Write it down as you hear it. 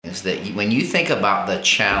things that when you think about the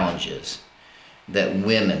challenges that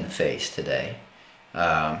women face today,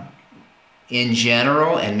 in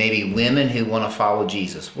general, and maybe women who want to follow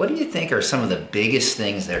Jesus, what do you think are some of the biggest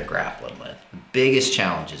things they're grappling with, the biggest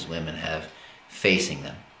challenges women have facing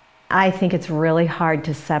them? I think it's really hard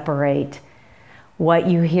to separate what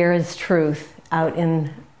you hear as truth out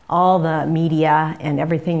in all the media and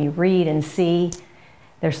everything you read and see.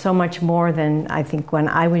 There's so much more than I think when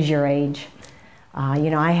I was your age.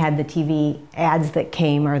 I had the TV ads that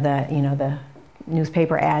came, or the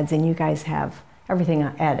newspaper ads, and you guys have everything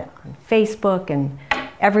on Facebook and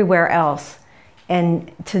everywhere else.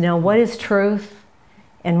 And to know what is truth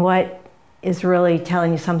and what is really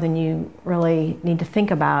telling you something you really need to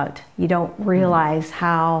think about, you don't realize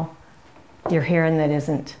how you're hearing that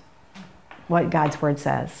isn't what God's Word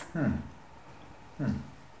says.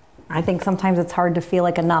 I think sometimes it's hard to feel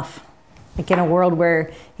like enough. Like in a world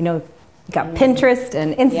where, you got Pinterest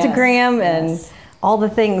and Instagram and all the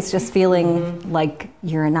things, just feeling like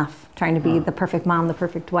you're enough. Trying to be the perfect mom, the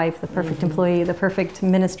perfect wife, the perfect employee, the perfect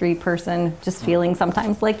ministry person. Just feeling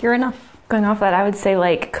sometimes like you're enough. Going off that, I would say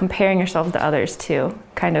like comparing yourselves to others too.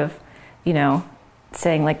 Kind of,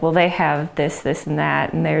 saying like, well, they have this, and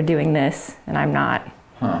that, and they're doing this, and I'm not,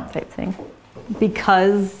 type thing.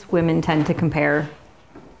 Because women tend to compare,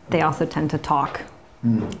 they also tend to talk.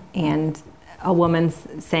 And a woman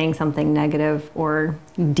saying something negative or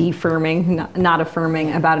defirming, not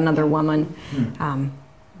affirming about another woman,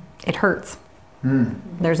 it hurts.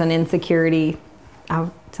 There's an insecurity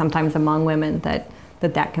sometimes among women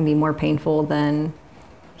that can be more painful than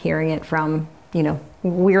hearing it from,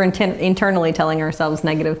 we're internally telling ourselves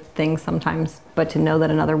negative things sometimes, but to know that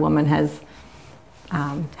another woman has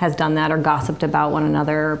done that or gossiped about one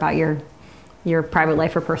another or about your private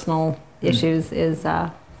life or personal issues is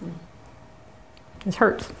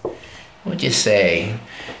hurts. What would you say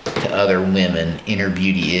to other women inner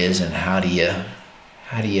beauty is, and how do you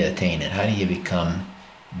attain it? How do you become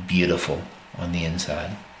beautiful on the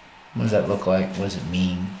inside? What does that look like? What does it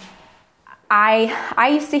mean? I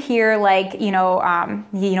used to hear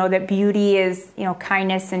that beauty is,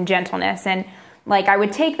 kindness and gentleness. And like, I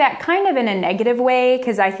would take that kind of in a negative way,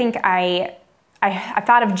 because I think I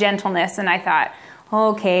thought of gentleness and I thought,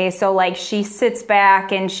 okay, so like she sits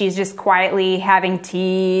back and she's just quietly having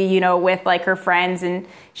tea, with like her friends, and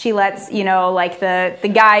she lets, like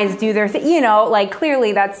the guys do their thing, like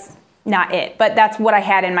clearly that's not it, but that's what I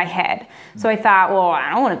had in my head. So I thought, well, I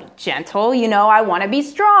don't want to be gentle, I want to be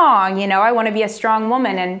strong, I want to be a strong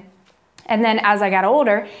woman. And then as I got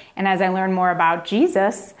older and as I learned more about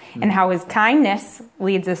Jesus and how his kindness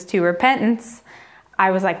leads us to repentance, I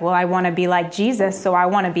was like, well, I want to be like Jesus, so I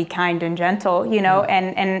want to be kind and gentle,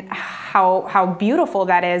 and how beautiful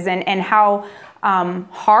that is, and how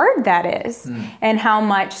hard that is, and how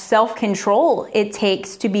much self-control it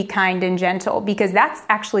takes to be kind and gentle, because that's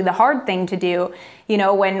actually the hard thing to do.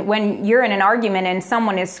 When you're in an argument and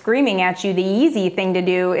someone is screaming at you, the easy thing to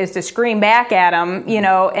do is to scream back at them,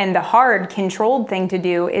 and the hard, controlled thing to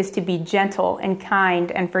do is to be gentle and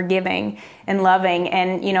kind and forgiving and loving,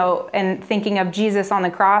 and, and thinking of Jesus on the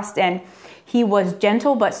cross, and he was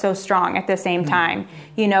gentle but so strong at the same time.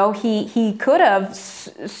 He could have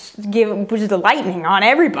given just the lightning on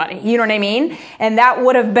everybody, you know what I mean? And that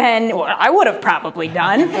would have been what I would have probably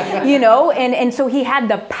done, and so he had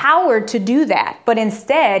the power to do that. But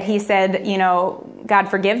instead he said, God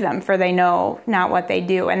forgive them, for they know not what they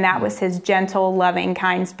do. And that was his gentle, loving,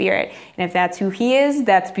 kind spirit. And if that's who he is,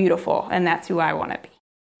 that's beautiful. And that's who I want to be.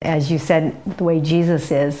 As you said, the way Jesus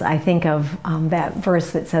is, I think of that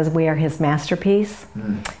verse that says we are his masterpiece.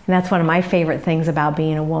 And that's one of my favorite things about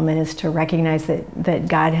being a woman, is to recognize that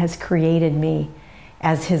God has created me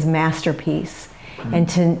as his masterpiece. And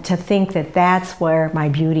to think that that's where my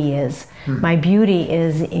beauty is. My beauty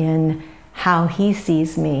is in how he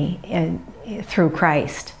sees me through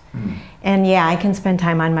Christ. And yeah, I can spend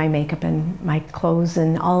time on my makeup and my clothes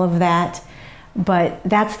and all of that, but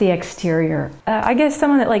that's the exterior. I guess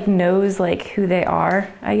someone that like knows like who they are,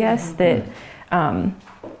 I guess, that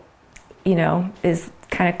is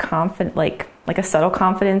kind of confident, like a subtle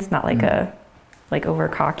confidence, not like a over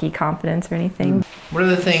cocky confidence or anything. What are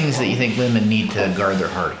the things that you think women need to guard their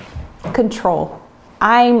heart? Control.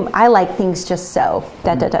 I like things just so,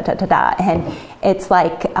 and it's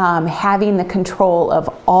like having the control of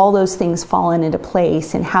all those things falling into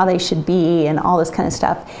place and how they should be and all this kind of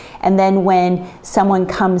stuff. And then when someone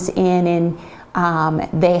comes in and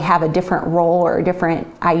they have a different role or a different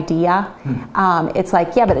idea, it's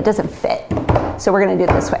like, yeah, but it doesn't fit, so we're going to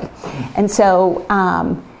do it this way. And so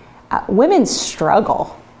women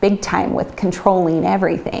struggle big time with controlling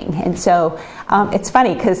everything. And so it's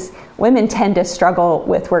funny because women tend to struggle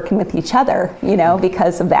with working with each other,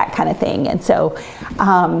 because of that kind of thing. And so,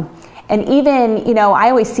 and even, I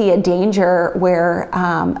always see a danger where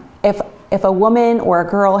if a woman or a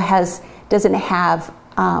girl doesn't have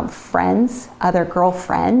friends, other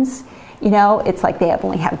girlfriends, it's like they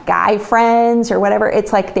only have guy friends or whatever.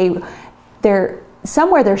 It's like they're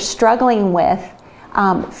somewhere they're struggling with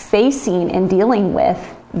facing and dealing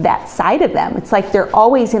with that side of them. It's like they're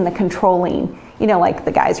always in the controlling, like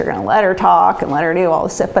the guys are going to let her talk and let her do all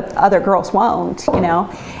this stuff, but other girls won't,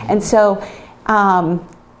 And so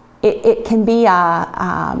it can be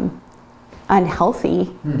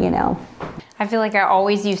unhealthy, I feel like I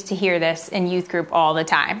always used to hear this in youth group all the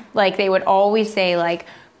time. Like they would always say like,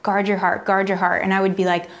 guard your heart, guard your heart. And I would be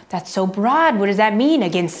like, that's so broad. What does that mean?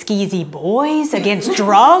 Against skeezy boys? Against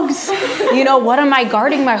drugs? What am I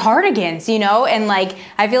guarding my heart against? And like,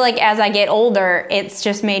 I feel like as I get older, it's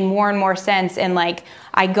just made more and more sense. And like,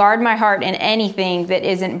 I guard my heart in anything that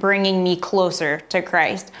isn't bringing me closer to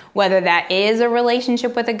Christ, whether that is a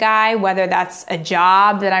relationship with a guy, whether that's a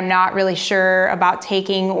job that I'm not really sure about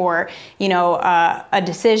taking, or, a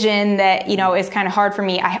decision that, is kind of hard for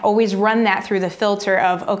me. I always run that through the filter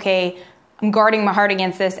of, okay, I'm guarding my heart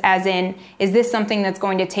against this, as in, is this something that's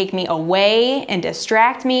going to take me away and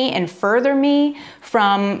distract me and further me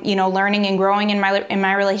from, learning and growing in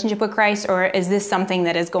my relationship with Christ, or is this something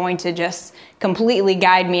that is going to just completely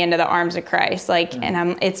guide me into the arms of Christ?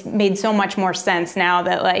 And it's made so much more sense now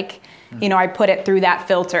that I put it through that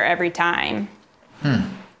filter every time.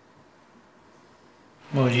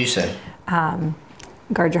 What would you say?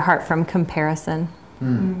 Guard your heart from comparison.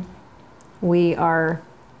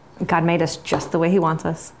 God made us just the way He wants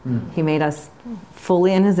us. He made us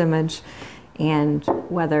fully in His image. And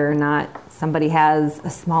whether or not somebody has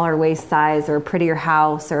a smaller waist size or a prettier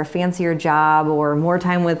house or a fancier job or more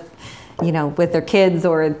time with their kids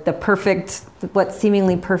or what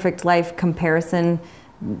seemingly perfect life, comparison,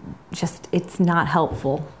 it's not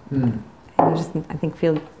helpful. And I think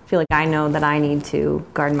feel like I know that I need to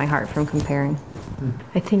guard my heart from comparing.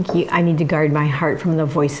 I think I need to guard my heart from the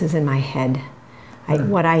voices in my head.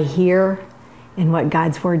 What I hear and what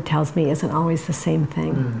God's Word tells me isn't always the same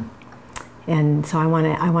thing. And so I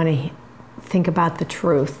want to think about the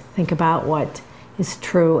truth, think about what is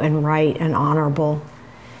true and right and honorable,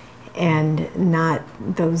 and not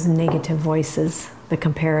those negative voices, the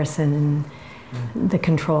comparison and the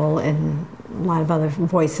control and a lot of other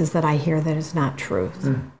voices that I hear that is not truth.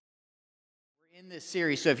 We're in this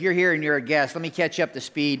series, so if you're here and you're a guest, let me catch you up to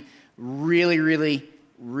speed really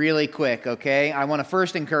quick, okay? I want to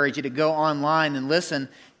first encourage you to go online and listen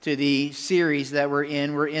to the series that we're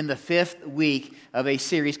in. We're in the 5th week of a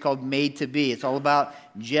series called Made to Be. It's all about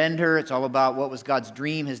gender. It's all about what was God's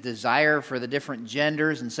dream, His desire for the different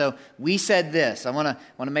genders. And so we said this. I want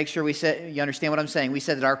to make sure you understand what I'm saying. We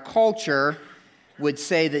said that our culture would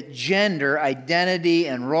say that gender, identity,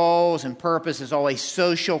 and roles and purpose is all a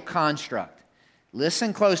social construct.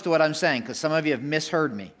 Listen close to what I'm saying, because some of you have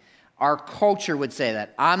misheard me. Our culture would say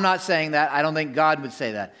that. I'm not saying that. I don't think God would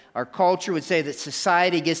say that. Our culture would say that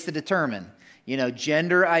society gets to determine,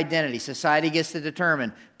 gender identity. Society gets to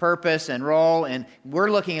determine purpose and role. And we're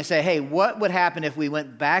looking and say, hey, what would happen if we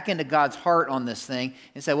went back into God's heart on this thing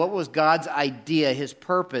and said, what was God's idea, His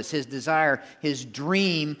purpose, His desire, His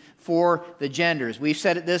dream for the genders? We've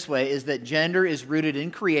said it this way, is that gender is rooted in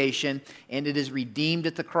creation and it is redeemed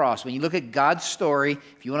at the cross. When you look at God's story,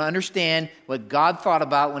 if you want to understand what God thought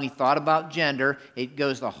about when He thought about gender, it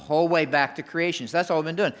goes the whole way back to creation. So that's all we've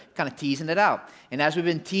been doing, kind of teasing it out. And as we've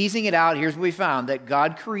been teasing it out, here's what we found, that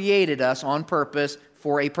God created us on purpose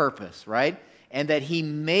for a purpose, right? And that He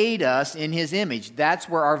made us in His image. That's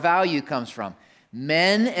where our value comes from.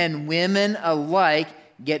 Men and women alike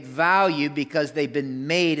get value because they've been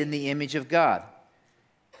made in the image of God.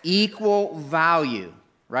 Equal value,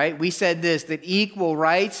 right? We said this, that equal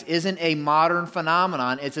rights isn't a modern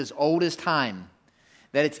phenomenon. It's as old as time.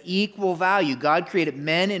 That it's equal value. God created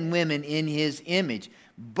men and women in His image.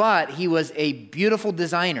 But He was a beautiful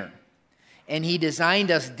designer. And He designed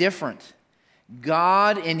us different.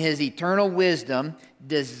 God, in His eternal wisdom,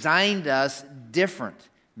 designed us different.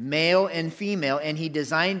 Male and female. And He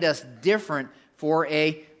designed us different for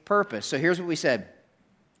a purpose. So here's what we said.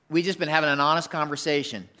 We've just been having an honest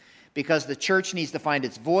conversation because the church needs to find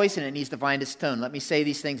its voice and it needs to find its tone. Let me say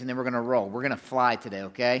these things and then we're going to roll. We're going to fly today,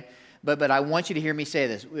 okay? But I want you to hear me say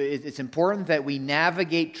this. It's important that we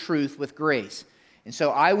navigate truth with grace. And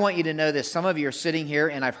so I want you to know this. Some of you are sitting here,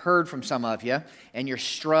 and I've heard from some of you, and you're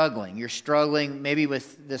struggling. You're struggling maybe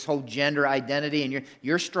with this whole gender identity, and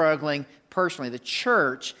you're struggling personally. The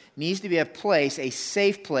church needs to be a place, a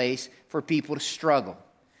safe place for people to struggle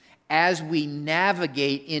as we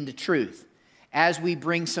navigate into truth, as we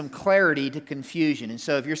bring some clarity to confusion. And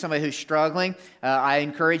so if you're somebody who's struggling, I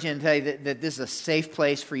encourage you to tell you that this is a safe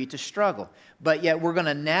place for you to struggle. But yet we're going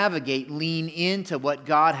to navigate, lean into what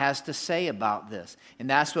God has to say about this. And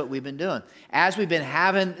that's what we've been doing. As we've been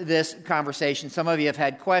having this conversation, some of you have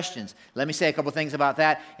had questions. Let me say a couple things about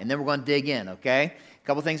that, and then we're going to dig in, okay? A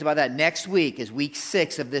couple things about that. Next week is week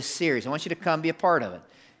 6 of this series. I want you to come be a part of it.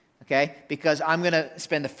 Okay, because I'm going to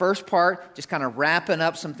spend the first part just kind of wrapping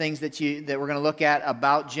up some things that we're going to look at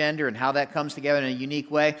about gender and how that comes together in a unique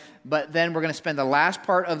way. But then we're going to spend the last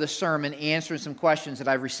part of the sermon answering some questions that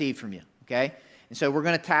I've received from you. Okay, and so we're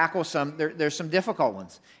going to tackle some. There's some difficult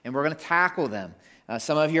ones, and we're going to tackle them.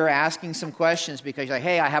 Some of you are asking some questions because you're like,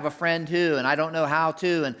 hey, I have a friend who, and I don't know how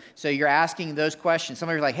to, and so you're asking those questions. Some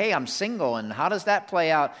of you are like, hey, I'm single, and how does that play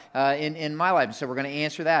out in my life? And so we're going to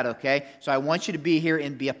answer that, okay? So I want you to be here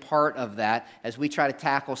and be a part of that as we try to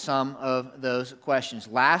tackle some of those questions.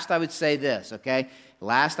 Last, I would say this, okay?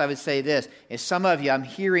 Last, I would say this, is some of you, I'm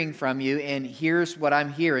hearing from you, and here's what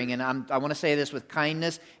I'm hearing, and I want to say this with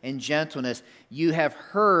kindness and gentleness. You have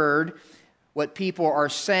heard what people are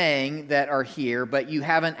saying that are here, but you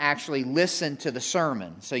haven't actually listened to the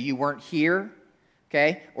sermon. So you weren't here,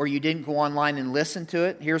 okay? Or you didn't go online and listen to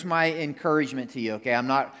it. Here's my encouragement to you, okay? I'm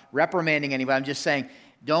not reprimanding anybody. I'm just saying,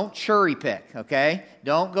 don't cherry pick, okay?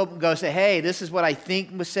 Don't go say, hey, this is what I think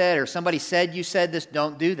was said, or somebody said you said this.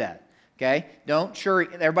 Don't do that, okay? Don't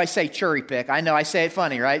everybody say cherry pick. I know I say it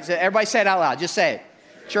funny, right? So everybody say it out loud. Just say it.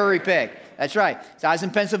 Cherry pick. That's right. So I was in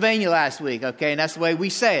Pennsylvania last week, okay, and that's the way we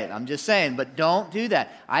say it. I'm just saying, but don't do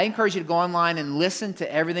that. I encourage you to go online and listen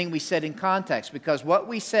to everything we said in context, because what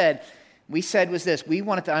we said was this. We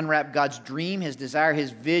wanted to unwrap God's dream, His desire, His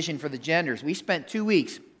vision for the genders. We spent 2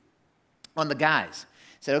 weeks on the guys.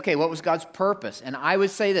 Said, okay, what was God's purpose? And I would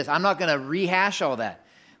say this. I'm not going to rehash all that.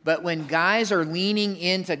 But when guys are leaning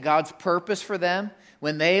into God's purpose for them,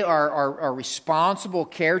 when they are responsible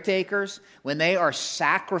caretakers, when they are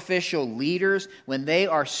sacrificial leaders, when they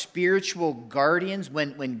are spiritual guardians,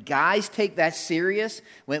 when guys take that serious,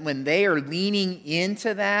 when they are leaning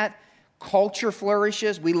into that, culture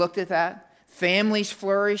flourishes. We looked at that. Families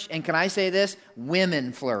flourish. And can I say this?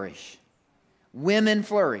 Women flourish. Women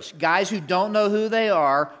flourish. Guys who don't know who they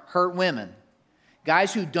are hurt women.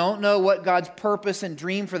 Guys who don't know what God's purpose and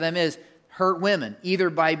dream for them is hurt women, either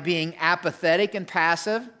by being apathetic and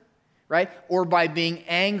passive, right? Or by being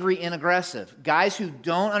angry and aggressive. Guys who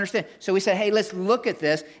don't understand. So we said, hey, let's look at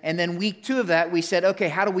this. And then week 2 of that, we said, okay,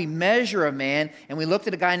 how do we measure a man? And we looked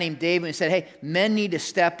at a guy named David and we said, hey, men need to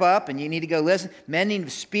step up and you need to go listen. Men need to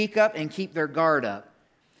speak up and keep their guard up.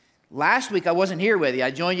 Last week, I wasn't here with you.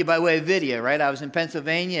 I joined you by way of video, right? I was in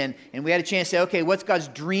Pennsylvania, and we had a chance to say, okay, what's God's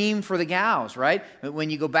dream for the gals, right? When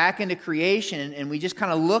you go back into creation, and we just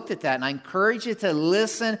kind of looked at that, and I encourage you to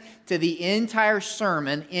listen to the entire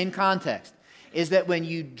sermon in context, is that when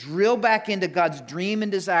you drill back into God's dream and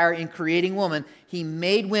desire in creating woman, He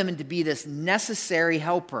made women to be this necessary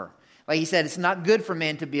helper. Like He said, it's not good for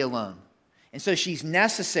man to be alone. And so she's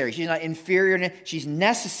necessary. She's not inferior. She's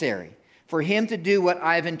necessary for Him to do what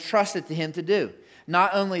I've entrusted to Him to do.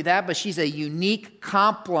 Not only that, but she's a unique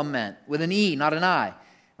complement with an E, not an I,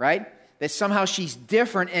 right? That somehow she's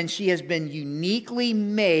different and she has been uniquely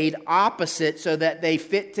made opposite so that they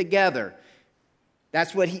fit together.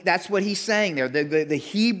 That's what he's saying there. The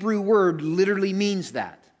Hebrew word literally means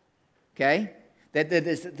that, okay? That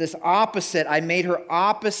this opposite, I made her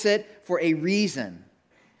opposite for a reason.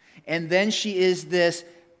 And then she is this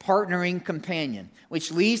partnering companion, which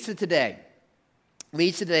leads to today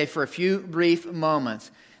for a few brief moments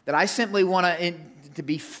that I simply want to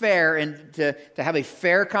be fair and to have a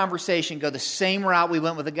fair conversation, go the same route we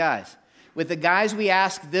went with the guys. With the guys, we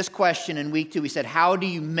asked this question in week 2. We said, how do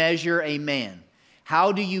you measure a man?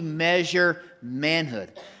 How do you measure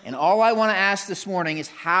manhood? And all I want to ask this morning is,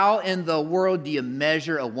 how in the world do you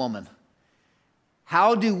measure a woman?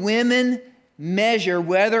 How do women measure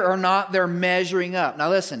whether or not they're measuring up? Now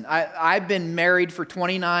listen, I've been married for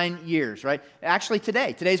 29 years, right? Actually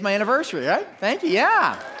today's my anniversary, right? Thank you,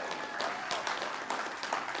 yeah.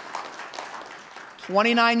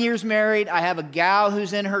 29 years married. I have a gal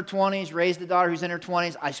who's in her 20s, raised a daughter who's in her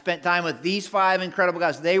 20s. I spent time with these 5 incredible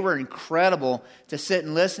guys. They were incredible to sit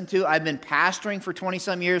and listen to. I've been pastoring for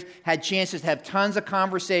 20-some years, had chances to have tons of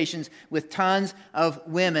conversations with tons of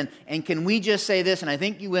women. And can we just say this, and I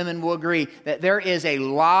think you women will agree, that there is a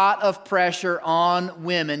lot of pressure on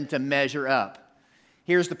women to measure up.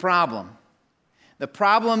 Here's the problem. The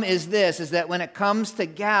problem is this, is that when it comes to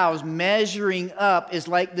gals, measuring up is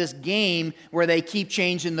like this game where they keep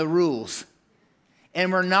changing the rules.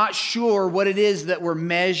 And we're not sure what it is that we're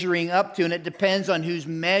measuring up to, and it depends on who's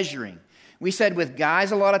measuring. We said with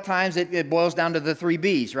guys, a lot of times it boils down to the 3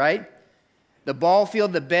 B's, right? The ball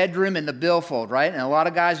field, the bedroom, and the billfold, right? And a lot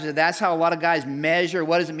of guys, that's how a lot of guys measure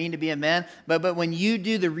what does it mean to be a man. But when you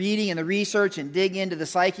do the reading and the research and dig into the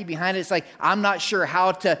psyche behind it, it's like, I'm not sure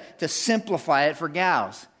how to simplify it for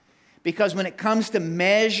gals. Because when it comes to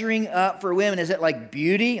measuring up for women, is it like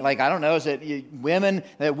beauty? Like, I don't know, is it women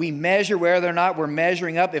that we measure whether or not we're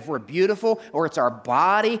measuring up if we're beautiful, or it's our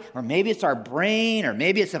body, or maybe it's our brain, or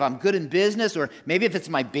maybe it's if I'm good in business, or maybe if it's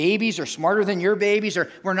my babies are smarter than your babies, or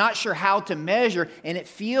we're not sure how to measure, and it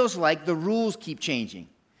feels like the rules keep changing.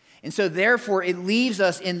 And so therefore, it leaves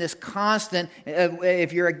us in this constant,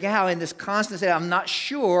 if you're a gal, in this constant state, I'm not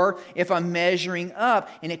sure if I'm measuring up,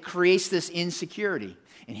 and it creates this insecurity.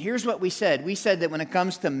 And here's what we said. We said that when it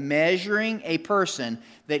comes to measuring a person,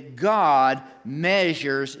 that God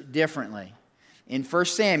measures differently. In 1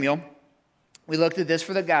 Samuel, we looked at this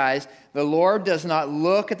for the guys. The Lord does not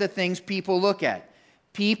look at the things people look at.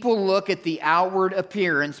 People look at the outward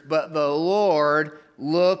appearance, but the Lord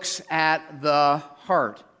looks at the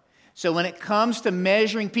heart. So when it comes to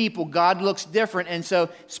measuring people, God looks different. And so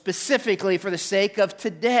specifically for the sake of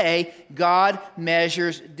today, God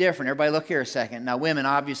measures different. Everybody look here a second. Now women,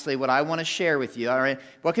 obviously what I want to share with you, all right,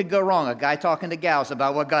 what could go wrong? A guy talking to gals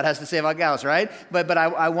about what God has to say about gals, right? But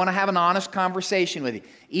I want to have an honest conversation with you.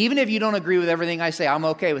 Even if you don't agree with everything I say, I'm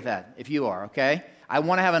okay with that, if you are, okay? I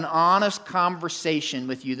want to have an honest conversation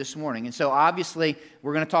with you this morning. And so obviously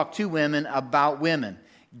we're going to talk to women about women.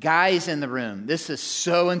 Guys in the room, this is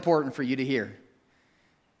so important for you to hear.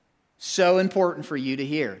 So important for you to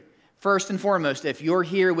hear. First and foremost, if you're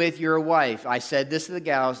here with your wife, I said this to the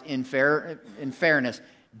gals, in fairness,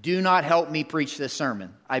 do not help me preach this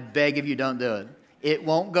sermon. I beg of you, don't do it. It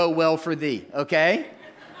won't go well for thee, okay?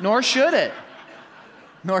 Nor should it.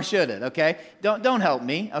 Nor should it, okay? Don't help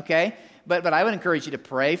me, okay? But I would encourage you to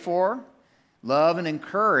pray for, love and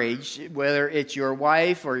encourage, whether it's your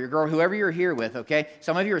wife or your girl, whoever you're here with, okay?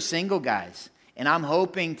 Some of you are single guys, and I'm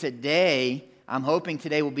hoping today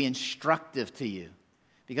will be instructive to you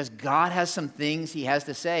because God has some things He has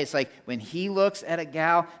to say. It's like when He looks at a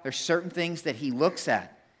gal, there's certain things that He looks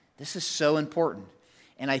at. This is so important.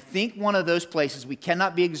 And I think one of those places, we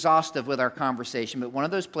cannot be exhaustive with our conversation, but one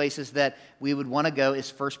of those places that we would want to go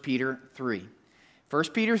is 1 Peter 3. 1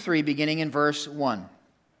 Peter 3, beginning in verse 1.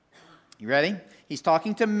 You ready? He's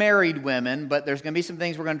talking to married women, but there's going to be some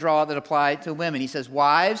things we're going to draw out that apply to women. He says,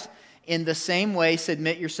 wives, in the same way,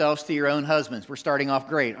 submit yourselves to your own husbands. We're starting off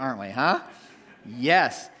great, aren't we, huh?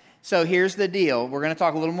 Yes. So here's the deal. We're going to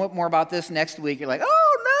talk a little more about this next week. You're like,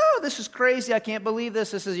 oh, no, this is crazy. I can't believe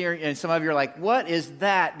this. And some of you are like, what is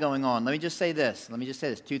that going on? Let me just say this.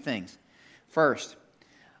 2 things. First,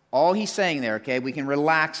 all he's saying there, okay, we can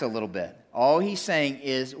relax a little bit. All he's saying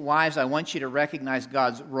is, wives, I want you to recognize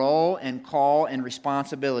God's role and call and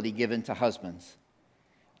responsibility given to husbands.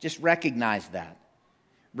 Just recognize that.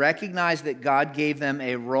 Recognize that God gave them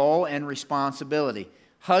a role and responsibility.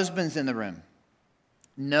 Husbands in the room,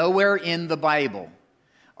 nowhere in the Bible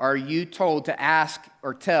are you told to ask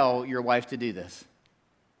or tell your wife to do this.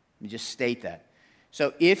 Let me just state that.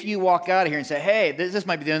 So if you walk out of here and say, hey, this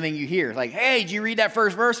might be the only thing you hear. Like, hey, did you read that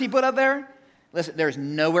first verse he put up there? Listen, there's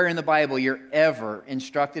nowhere in the Bible you're ever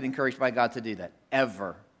instructed, encouraged by God to do that.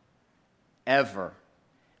 Ever. Ever.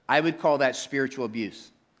 I would call that spiritual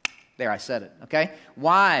abuse. There, I said it, okay?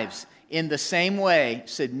 Wives, in the same way,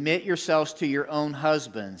 submit yourselves to your own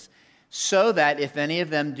husbands, so that if any of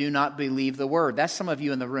them do not believe the word. That's some of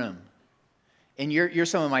you in the room. And you're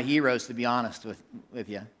some of my heroes, to be honest with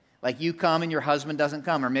you. Like you come and your husband doesn't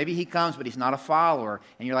come, or maybe he comes but he's not a follower,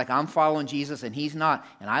 and you're like, I'm following Jesus and he's not.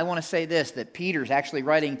 And I want to say this, that Peter's actually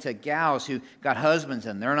writing to gals who got husbands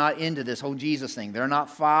and they're not into this whole Jesus thing. They're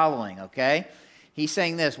not following, okay? He's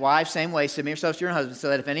saying this, wives, same way, submit yourselves to your husbands, so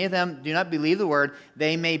that if any of them do not believe the word,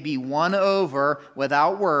 they may be won over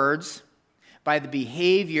without words by the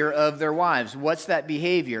behavior of their wives. What's that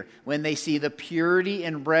behavior? When they see the purity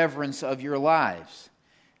and reverence of your lives.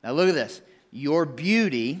 Now look at this. Your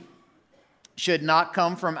beauty should not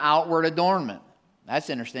come from outward adornment.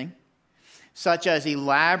 That's interesting. such as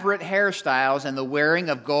elaborate hairstyles and the wearing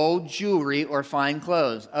of gold jewelry or fine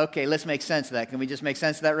clothes. Okay, let's make sense of that. Can we just make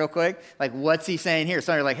sense of that real quick? Like, what's he saying here?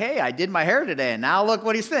 Some are like, hey, I did my hair today, and now look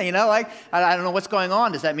what he's saying. You know, like, I don't know what's going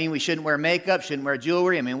on. Does that mean we shouldn't wear makeup, shouldn't wear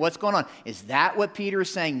jewelry? I mean, what's going on? Is that what Peter is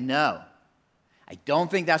saying? No. I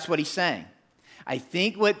don't think that's what he's saying. I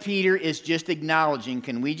think what Peter is just acknowledging,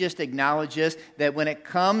 can we just acknowledge this, that when it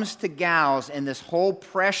comes to gals and this whole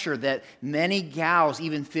pressure that many gals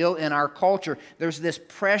even feel in our culture, there's this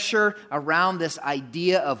pressure around this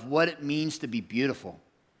idea of what it means to be beautiful.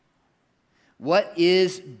 What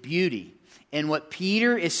is beauty? And what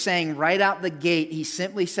Peter is saying right out the gate, he's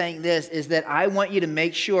simply saying this, is that I want you to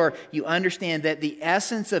make sure you understand that the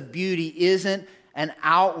essence of beauty isn't an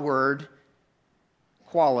outward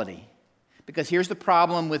quality. Because here's the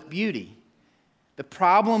problem with beauty. The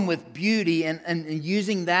problem with beauty and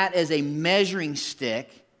using that as a measuring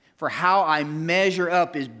stick for how I measure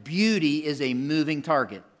up is beauty is a moving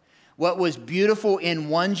target. What was beautiful in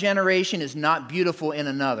one generation is not beautiful in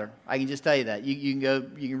another. I can just tell you that. You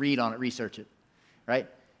can read on it, research it, right?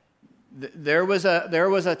 There was a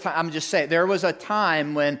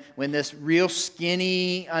time when this real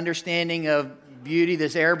skinny understanding of beauty,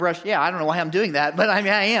 this airbrush. Yeah, I don't know why I'm doing that, but I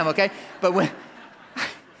mean, I am, okay? But when,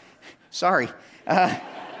 sorry. What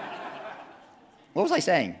was I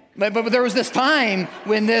saying? But there was this time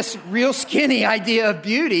when this real skinny idea of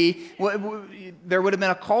beauty, there would have been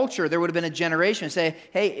a culture, there would have been a generation say,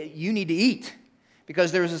 hey, you need to eat.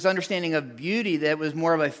 Because there was this understanding of beauty that was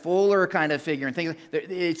more of a fuller kind of figure and things.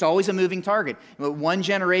 It's always a moving target. One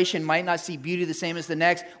generation might not see beauty the same as the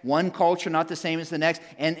next. One culture not the same as the next.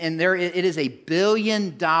 And it is a $1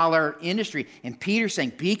 billion industry. And Peter's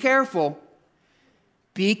saying, be careful.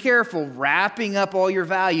 Be careful wrapping up all your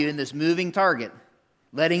value in this moving target.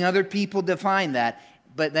 Letting other people define that.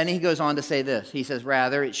 But then he goes on to say this. He says,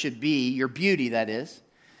 rather, it should be your beauty, that is.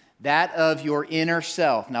 That of your inner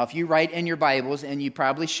self. Now, if you write in your Bibles, and you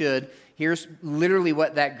probably should, here's literally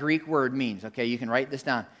what that Greek word means. Okay, you can write this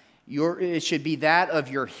down. It should be that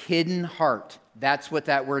of your hidden heart. That's what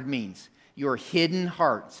that word means. Your hidden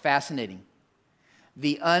heart. It's fascinating.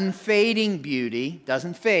 The unfading beauty,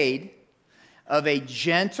 doesn't fade, of a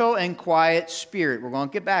gentle and quiet spirit. We're going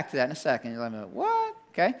to get back to that in a second. You're like, what?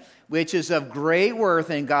 Okay, which is of great worth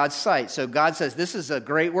in God's sight. So God says, this is a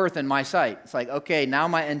great worth in my sight. It's like, okay, now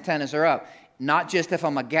my antennas are up. Not just if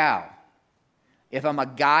I'm a gal. If I'm a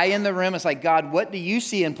guy in the room, it's like, God, what do you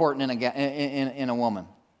see important in a woman?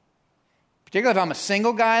 Particularly if I'm a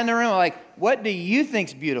single guy in the room, I'm like, what do you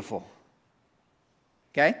think's beautiful?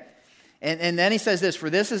 Okay? And then he says this, for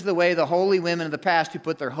this is the way the holy women of the past who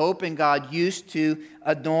put their hope in God used to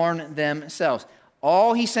adorn themselves.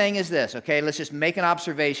 All he's saying is this, okay? Let's just make an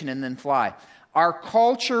observation and then fly. Our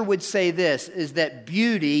culture would say this, is that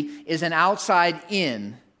beauty is an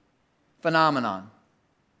outside-in phenomenon,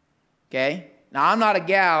 okay? Now, I'm not a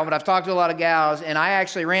gal, but I've talked to a lot of gals, and I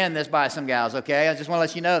actually ran this by some gals, okay? I just want to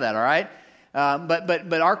let you know that, all right?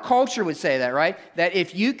 But our culture would say that, right? That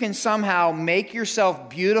if you can somehow make yourself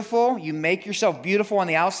beautiful, you make yourself beautiful on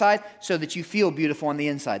the outside so that you feel beautiful on the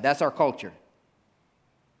inside. That's our culture,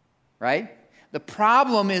 right? The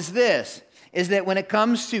problem is this, is that when it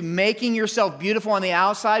comes to making yourself beautiful on the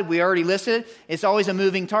outside, we already listed it, it's always a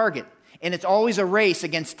moving target. And it's always a race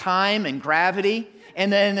against time and gravity. And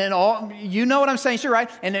then all, you know what I'm saying, sure, right?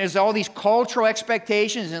 And there's all these cultural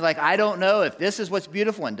expectations, and like, I don't know if this is what's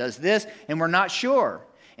beautiful and does this, and we're not sure.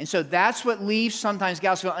 And so that's what leaves sometimes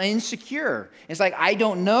gals feel insecure. It's like, I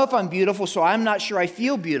don't know if I'm beautiful, so I'm not sure I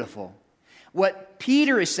feel beautiful. What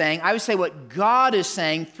Peter is saying, I would say what God is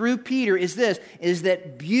saying through Peter is this, is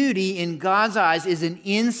that beauty in God's eyes is an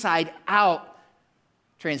inside-out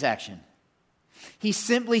transaction. He's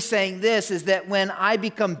simply saying this, is that when I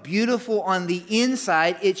become beautiful on the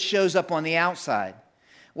inside, it shows up on the outside.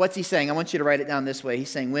 What's he saying? I want you to write it down this way. He's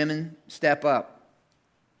saying, women, step up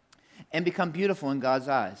and become beautiful in God's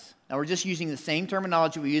eyes. Now, we're just using the same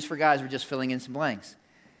terminology we use for guys. We're just filling in some blanks.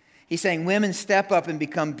 He's saying women step up and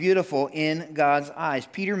become beautiful in God's eyes.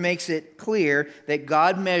 Peter makes it clear that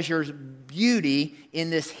God measures beauty in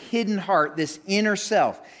this hidden heart, this inner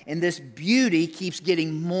self. And this beauty keeps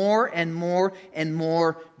getting more and more and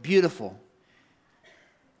more beautiful.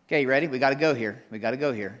 Okay, you ready? We got to go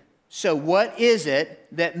here. So what is it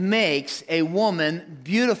that makes a woman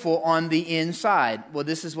beautiful on the inside? Well,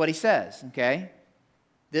 this is what he says, okay?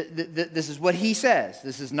 This is what he says.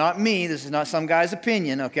 This is not me. This is not some guy's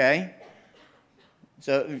opinion, okay?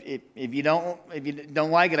 So if you don't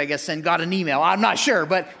like it, I guess send God an email. I'm not sure,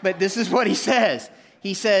 but this is what he says.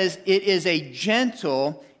 He says it is a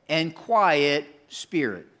gentle and quiet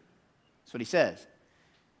spirit. That's what he says.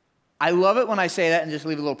 I love it when I say that and just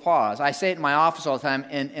leave a little pause. I say it in my office all the time,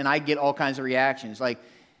 and I get all kinds of reactions. Like,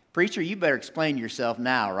 preacher, you better explain yourself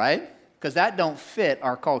now, right? Because that don't fit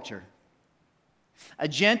our culture. A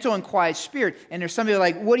gentle and quiet spirit. And there's somebody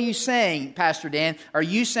like, what are you saying, Pastor Dan? Are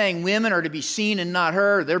you saying women are to be seen and not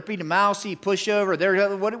heard? They're being mousy,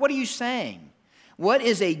 pushover. What are you saying? What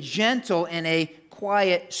is a gentle and a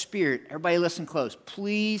quiet spirit? Everybody listen close.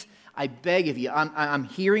 Please, I beg of you. I'm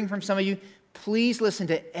hearing from some of you. Please listen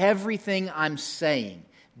to everything I'm saying.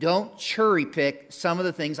 Don't cherry pick some of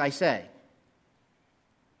the things I say.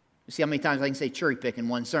 You see how many times I can say cherry pick in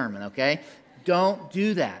one sermon, okay? Don't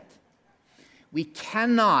do that. We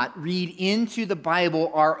cannot read into the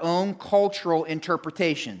Bible our own cultural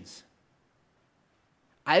interpretations.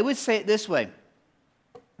 I would say it this way.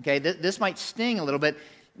 Okay, this might sting a little bit.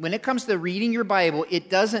 When it comes to reading your Bible, it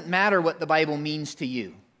doesn't matter what the Bible means to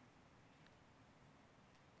you.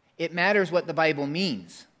 It matters what the Bible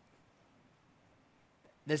means.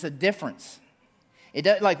 There's a difference. It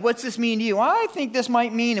does, like, what's this mean to you? Well, I think this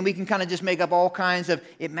might mean, and we can kind of just make up all kinds of,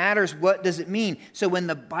 it matters what does it mean. So when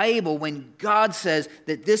the Bible, when God says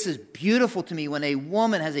that this is beautiful to me, when a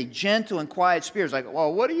woman has a gentle and quiet spirit, it's like,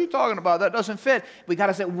 well, what are you talking about? That doesn't fit. We got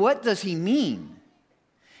to say, what does he mean?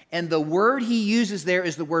 And the word he uses there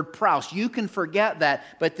is the word praus. You can forget that,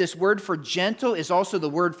 but this word for gentle is also the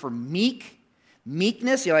word for meek.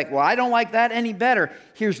 Meekness, you're like, well, I don't like that any better.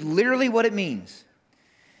 Here's literally what it means.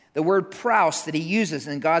 The word praus that he uses,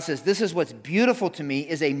 and God says, this is what's beautiful to me,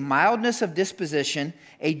 is a mildness of disposition,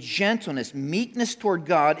 a gentleness. Meekness toward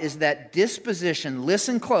God is that disposition,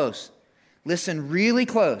 listen close, listen really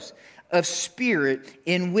close, of spirit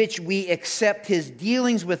in which we accept his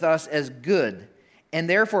dealings with us as good, and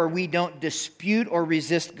therefore we don't dispute or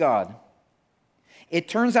resist God. It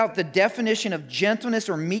turns out the definition of gentleness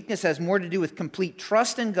or meekness has more to do with complete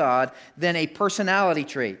trust in God than a personality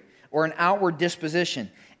trait or an outward disposition.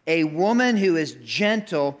 A woman who is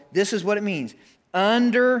gentle, this is what it means,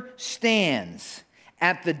 understands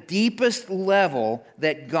at the deepest level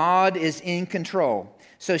that God is in control.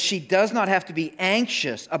 So she does not have to be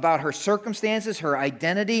anxious about her circumstances, her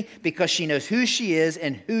identity, because she knows who she is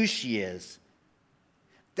and whose she is.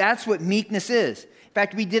 That's what meekness is. In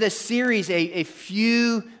fact, we did a series a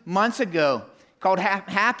few months ago called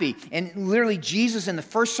Happy. And literally Jesus in the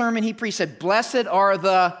first sermon he preached said, blessed are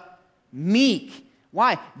the meek.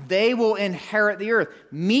 Why? They will inherit the earth.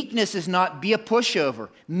 Meekness is not be a pushover.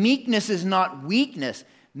 Meekness is not weakness.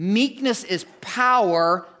 Meekness is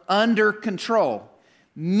power under control.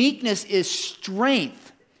 Meekness is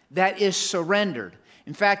strength that is surrendered.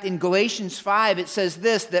 In fact, in Galatians 5, it says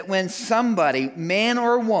this, that when somebody, man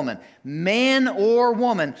or woman,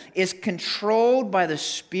 is controlled by the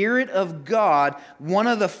Spirit of God, one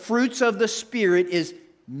of the fruits of the Spirit is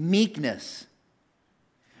meekness.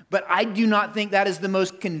 But I do not think that is the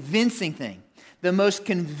most convincing thing. The most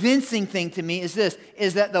convincing thing to me is this,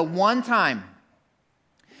 is that the one time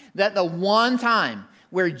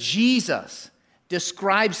where Jesus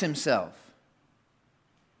describes himself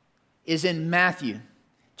is in Matthew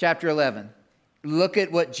chapter 11. Look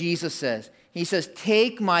at what Jesus says. He says,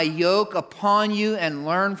 take my yoke upon you and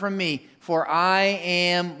learn from me, for I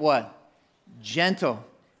am what? Gentle,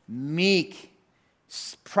 meek,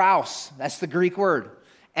 praus, that's the Greek word,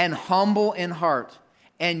 and humble in heart,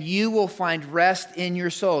 and you will find rest in your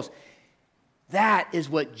souls. That is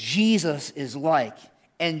what Jesus is like.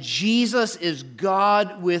 And Jesus is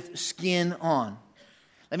God with skin on.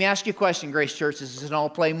 Let me ask you a question, Grace Church. This is an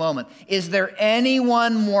all-play moment. Is there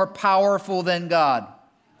anyone more powerful than God?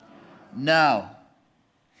 No.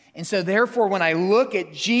 And so therefore, when I look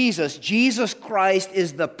at Jesus, Jesus Christ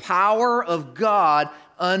is the power of God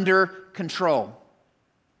under control.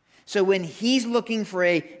 So when he's looking for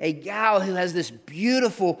a gal who has this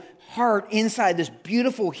beautiful heart inside, this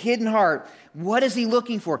beautiful hidden heart, what is he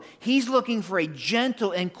looking for? He's looking for a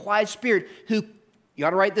gentle and quiet spirit who, you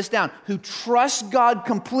ought to write this down, who trusts God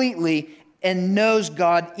completely and knows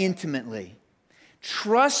God intimately.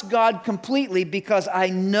 Trust God completely because I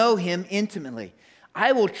know him intimately.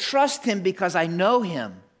 I will trust him because I know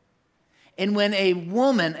him. And when a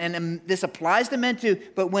woman, and this applies to men too,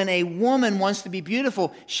 but when a woman wants to be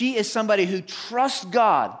beautiful, she is somebody who trusts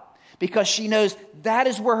God because she knows that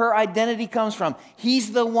is where her identity comes from.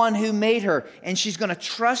 He's the one who made her, and she's going to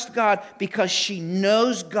trust God because she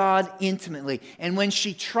knows God intimately. And when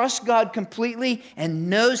she trusts God completely and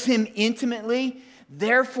knows him intimately,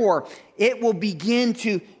 therefore, it will begin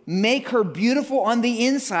to make her beautiful on the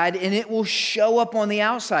inside and it will show up on the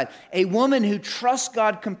outside. A woman who trusts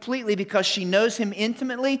God completely because she knows him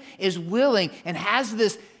intimately is willing and has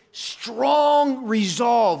this strong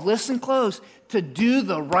resolve, listen close, to do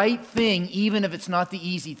the right thing, even if it's not the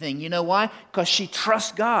easy thing. You know why? Because she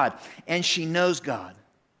trusts God and she knows God.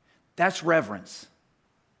 That's reverence.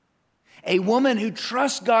 A woman who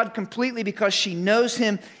trusts God completely because she knows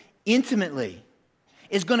Him intimately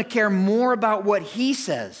is going to care more about what He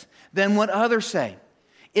says than what others say.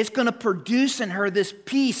 It's going to produce in her this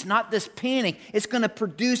peace, not this panic. It's going to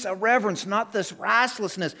produce a reverence, not this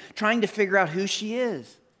restlessness, trying to figure out who she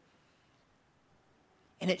is.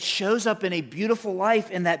 And it shows up in a beautiful life,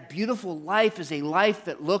 and that beautiful life is a life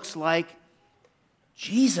that looks like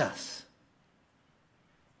Jesus.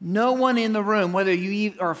 No one in the room, whether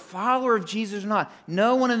you are a follower of Jesus or not,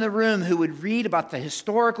 no one in the room who would read about the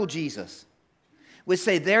historical Jesus would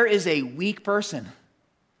say there is a weak person.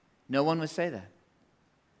 No one would say that.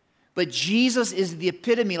 But Jesus is the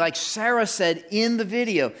epitome, like Sarah said in the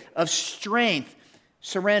video, of strength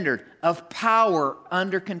surrendered, of power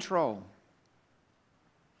under control.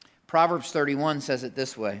 Proverbs 31 says it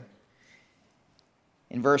this way.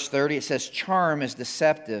 In verse 30, it says, "Charm is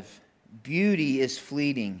deceptive, beauty is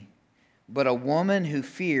fleeting, but a woman who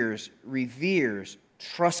fears, reveres,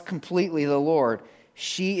 trusts completely the Lord,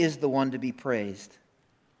 she is the one to be praised."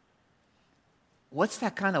 What's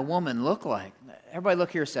that kind of woman look like? Everybody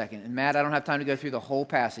look here a second. And Matt, I don't have time to go through the whole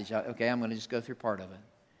passage. Okay, I'm going to just go through part of it.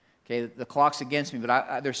 Okay, the clock's against me,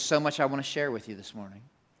 but there's so much I want to share with you this morning.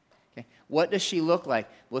 Okay, what does she look like?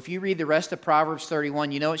 Well, if you read the rest of Proverbs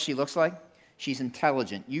 31, you know what she looks like? She's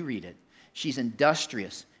intelligent. You read it. She's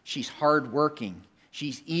industrious. She's hardworking.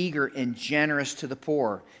 She's eager and generous to the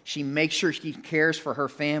poor. She makes sure she cares for her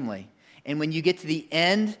family. And when you get to the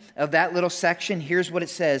end of that little section, here's what it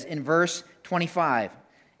says in verse 25.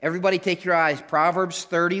 Everybody take your eyes. Proverbs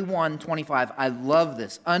 31:25. I love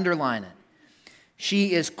this. Underline it.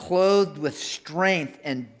 She is clothed with strength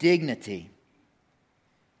and dignity.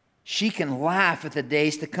 She can laugh at the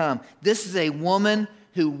days to come. This is a woman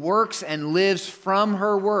who works and lives from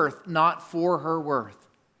her worth, not for her worth.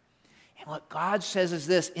 And what God says is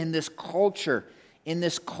this, in this culture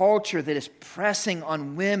that is pressing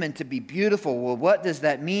on women to be beautiful, well, what does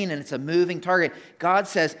that mean? And it's a moving target. God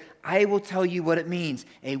says, I will tell you what it means.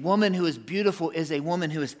 A woman who is beautiful is a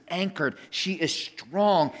woman who is anchored. She is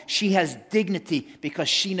strong. She has dignity because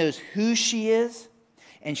she knows who she is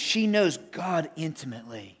and she knows God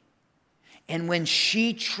intimately. And when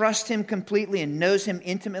she trusts Him completely and knows Him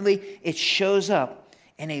intimately, it shows up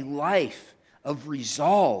in a life of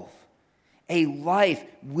resolve, a life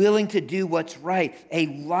willing to do what's right, a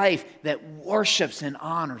life that worships and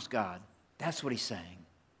honors God. That's what He's saying.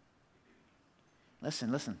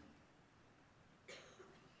 Listen.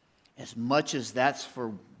 As much as that's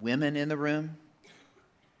for women in the room,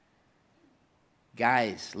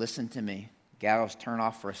 guys, listen to me. Gals, turn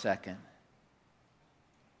off for a second.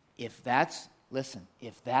 If that's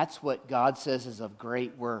what God says is of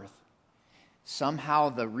great worth, somehow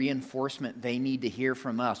the reinforcement they need to hear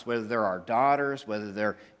from us, whether they're our daughters, whether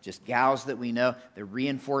they're just gals that we know, the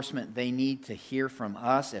reinforcement they need to hear from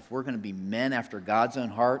us, if we're going to be men after God's own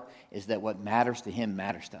heart, is that what matters to Him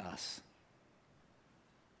matters to us.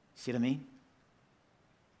 See what I mean?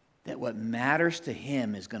 That what matters to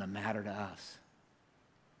Him is going to matter to us.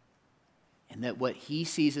 And that what He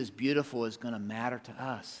sees as beautiful is going to matter to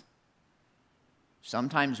us.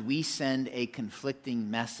 Sometimes we send a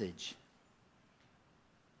conflicting message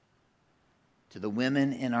to the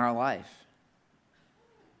women in our life.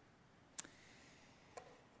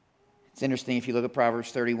 It's interesting if you look at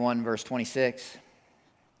Proverbs 31, verse 26.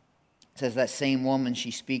 It says that same woman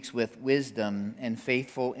she speaks with wisdom and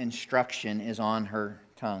faithful instruction is on her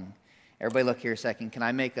tongue. Everybody look here a second. Can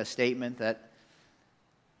I make a statement that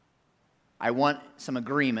I want some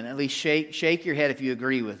agreement? At least shake your head if you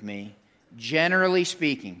agree with me. Generally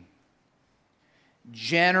speaking,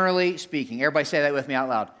 everybody say that with me out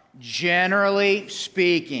loud. Generally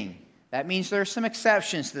speaking. That means there's some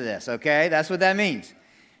exceptions to this, okay? That's what that means.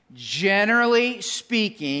 Generally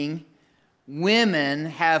speaking, women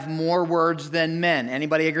have more words than men.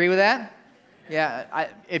 Anybody agree with that? Yeah,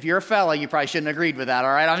 if you're a fella, you probably shouldn't have agreed with that,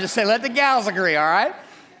 all right? I'm just saying, let the gals agree, all right?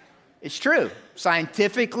 It's true.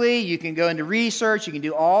 Scientifically, you can go into research, you can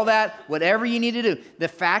do all that, whatever you need to do. The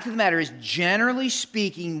fact of the matter is, generally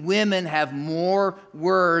speaking, women have more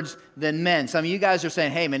words than men. Some of you guys are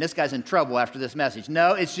saying, hey, man, this guy's in trouble after this message.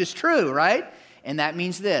 No, it's just true, right? And that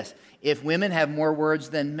means this. If women have more words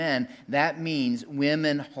than men, that means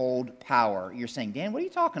women hold power. You're saying, Dan, what are you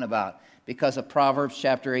talking about? Because of Proverbs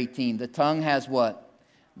chapter 18. The tongue has what?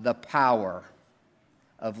 The power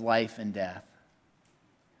of life and death.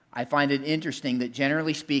 I find it interesting that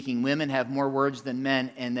generally speaking, women have more words than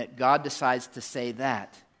men, and that God decides to say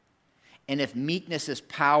that And if meekness is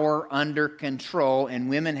power under control and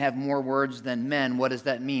women have more words than men, what does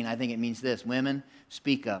that mean? I think it means this. Women,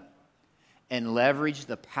 speak up and leverage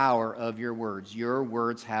the power of your words. Your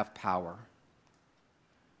words have power.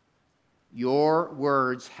 Your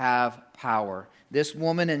words have power. This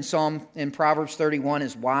woman in Proverbs 31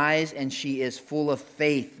 is wise, and she is full of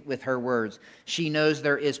faith with her words. She knows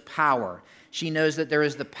there is power. She knows that there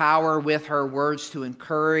is the power with her words to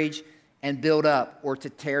encourage and build up or to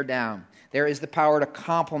tear down. There is the power to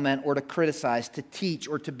compliment or to criticize, to teach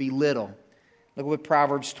or to belittle. Look what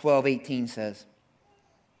Proverbs 12:18 says.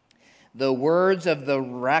 The words of the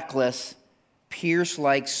reckless pierce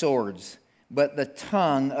like swords, but the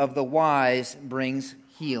tongue of the wise brings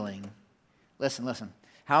healing. Listen.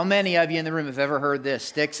 How many of you in the room have ever heard this?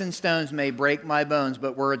 Sticks and stones may break my bones,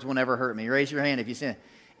 but words will never hurt me. Raise your hand if you see it.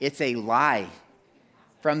 It's a lie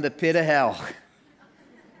from the pit of hell.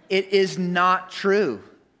 It is not true.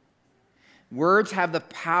 Words have the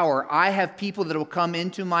power. I have people that will come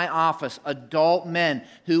into my office, adult men,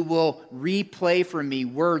 who will replay for me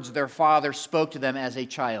words their father spoke to them as a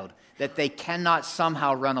child that they cannot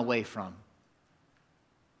somehow run away from.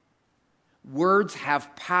 Words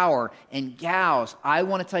have power. And gals, I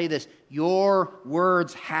want to tell you this. Your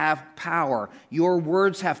words have power. Your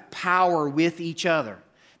words have power with each other.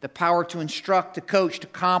 The power to instruct, to coach, to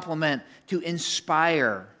compliment, to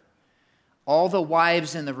inspire. All the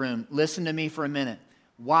wives in the room, listen to me for a minute.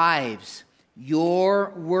 Wives, your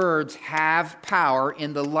words have power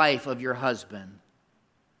in the life of your husband.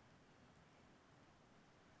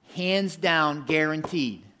 Hands down,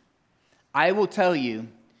 guaranteed. I will tell you,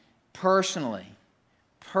 personally,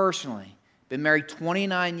 been married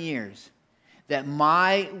 29 years, that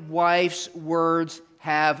my wife's words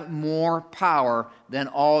have more power than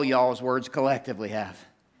all y'all's words collectively have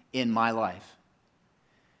in my life.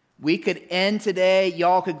 We could end today,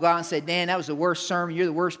 y'all could go out and say, Dan, that was the worst sermon, you're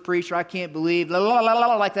the worst preacher, I can't believe, la la la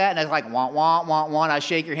la, like that. And it's like, want. I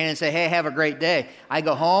shake your hand and say, hey, have a great day. I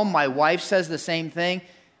go home, my wife says the same thing,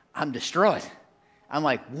 I'm destroyed. I'm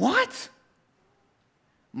like, what?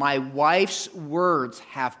 My wife's words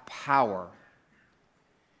have power.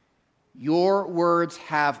 Your words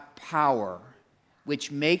have power,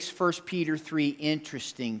 which makes 1 Peter 3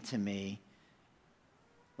 interesting to me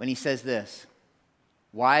when he says this.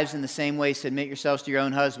 Wives, in the same way, submit yourselves to your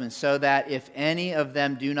own husbands, so that if any of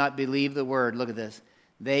them do not believe the word, look at this,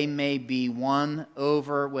 they may be won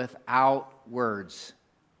over without words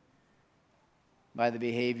by the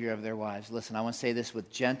behavior of their wives. Listen, I want to say this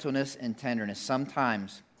with gentleness and tenderness.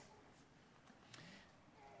 Sometimes,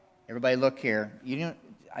 everybody look here,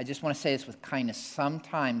 I just want to say this with kindness.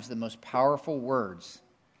 Sometimes the most powerful words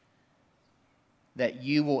that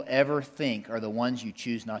you will ever think are the ones you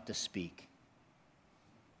choose not to speak.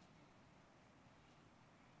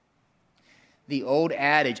 The old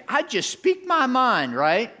adage, I just speak my mind,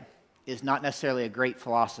 right, is not necessarily a great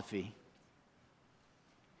philosophy.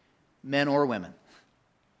 Men or women.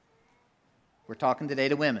 We're talking today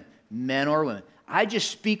to women. Men or women. I just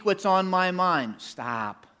speak what's on my mind.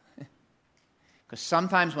 Stop. Because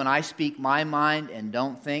sometimes when I speak my mind and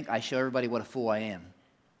don't think, I show everybody what a fool I am.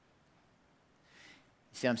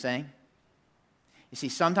 You see what I'm saying? You see,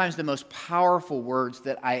 sometimes the most powerful words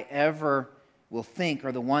that I ever will think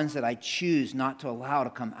are the ones that I choose not to allow to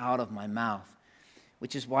come out of my mouth.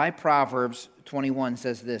 Which is why Proverbs 21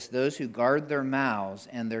 says this, those who guard their mouths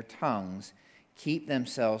and their tongues keep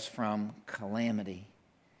themselves from calamity.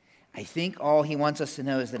 I think all he wants us to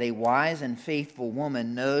know is that a wise and faithful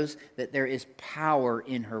woman knows that there is power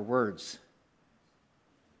in her words.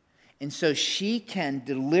 And so she can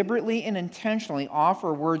deliberately and intentionally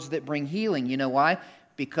offer words that bring healing. You know why?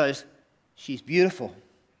 Because she's beautiful.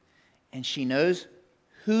 And she knows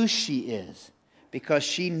who she is. Because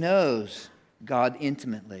she knows God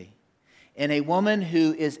intimately. And a woman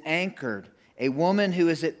who is anchored, a woman who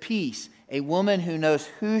is at peace, a woman who knows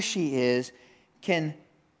who she is, can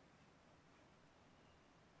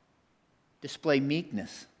display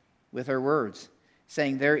meekness with her words,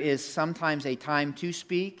 saying there is sometimes a time to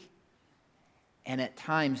speak, and at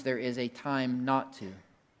times there is a time not to.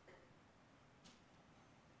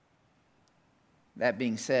 That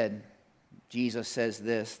being said, Jesus says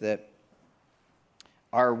this, that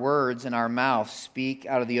our words and our mouth speak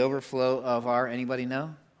out of the overflow of our, anybody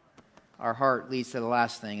know? Our heart leads to the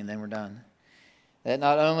last thing, and then we're done. That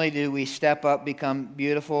not only do we step up, become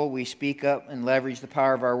beautiful, we speak up and leverage the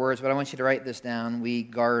power of our words, but I want you to write this down, we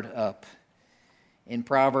guard up. In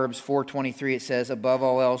Proverbs 4:23 it says, above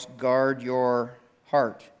all else, guard your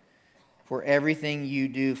heart, for everything you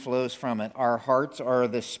do flows from it. Our hearts are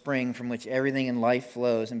the spring from which everything in life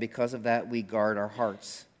flows, and because of that, we guard our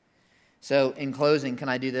hearts. So in closing, can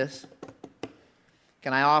I do this?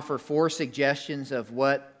 Can I offer 4 suggestions of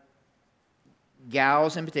what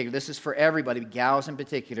gals in particular, this is for everybody, but gals in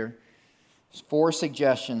particular, 4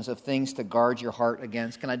 suggestions of things to guard your heart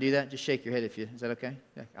against. Can I do that? Just shake your head is that okay?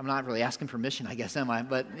 Yeah. I'm not really asking permission, I guess, am I?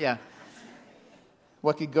 But yeah.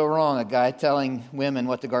 What could go wrong? A guy telling women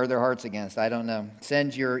what to guard their hearts against. I don't know.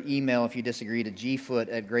 Send your email if you disagree to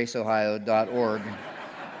gfoot@graceohio.org.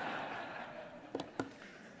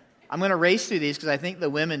 I'm going to race through these because I think the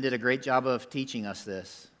women did a great job of teaching us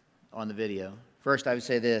this on the video. First, I would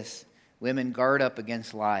say this. Women, guard up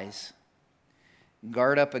against lies.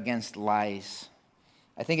 Guard up against lies.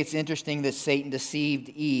 I think it's interesting that Satan deceived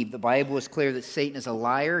Eve. The Bible is clear that Satan is a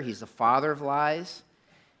liar. He's the father of lies.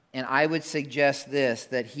 And I would suggest this,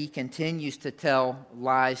 that he continues to tell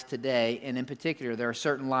lies today, and in particular, there are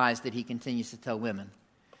certain lies that he continues to tell women.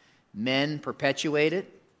 Men perpetuate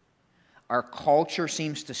it. Our culture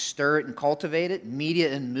seems to stir it and cultivate it.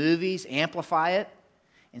 Media and movies amplify it.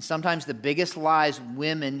 And sometimes the biggest lies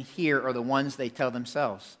women hear are the ones they tell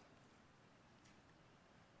themselves.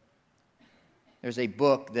 There's a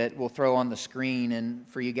book that we'll throw on the screen, and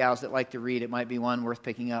for you gals that like to read, it might be one worth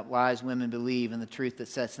picking up, Lies Women Believe and the Truth That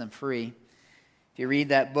Sets Them Free. If you read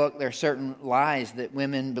that book, there are certain lies that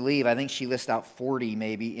women believe. I think she lists out 40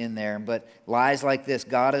 maybe in there, but lies like this: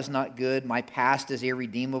 God is not good, my past is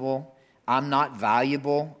irredeemable, I'm not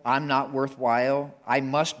valuable, I'm not worthwhile, I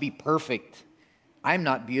must be perfect, I'm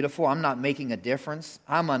not beautiful, I'm not making a difference,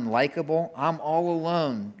 I'm unlikable, I'm all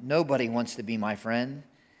alone, nobody wants to be my friend.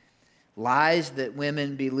 Lies that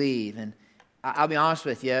women believe. And I'll be honest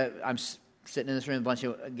with you, I'm sitting in this room with a bunch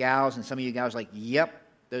of gals, and some of you guys are like, yep,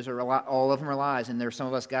 those are all of them are lies. And there's some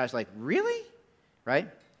of us guys like, really? Right?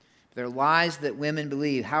 But they're lies that women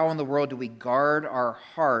believe. How in the world do we guard our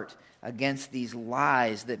heart against these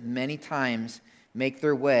lies that many times make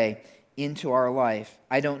their way into our life?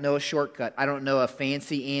 I don't know a shortcut. I don't know a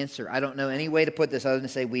fancy answer. I don't know any way to put this other than to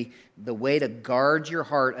say the way to guard your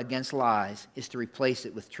heart against lies is to replace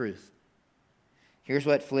it with truth. Here's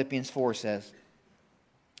what Philippians 4 says.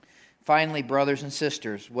 Finally, brothers and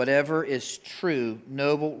sisters, whatever is true,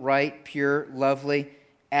 noble, right, pure, lovely,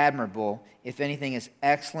 admirable, if anything is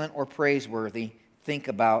excellent or praiseworthy, think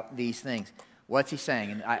about these things. What's he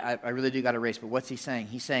saying? And I really do got to race, but what's he saying?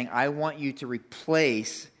 He's saying, I want you to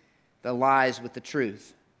replace the lies with the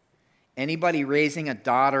truth. Anybody raising a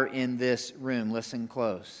daughter in this room, listen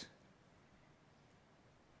close.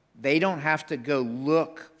 They don't have to go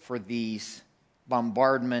look for these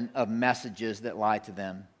bombardment of messages that lie to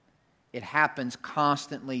them. It happens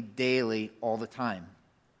constantly, daily, all the time.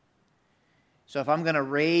 So if I'm going to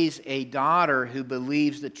raise a daughter who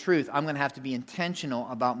believes the truth, I'm going to have to be intentional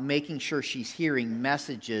about making sure she's hearing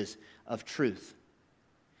messages of truth.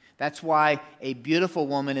 That's why a beautiful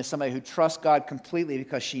woman is somebody who trusts God completely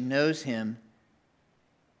because she knows Him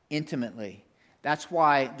intimately. That's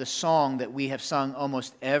why the song that we have sung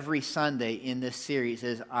almost every Sunday in this series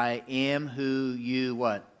is, I am who you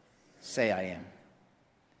what? Say I am.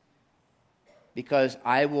 Because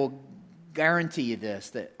I will guarantee you this,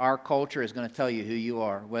 that our culture is going to tell you who you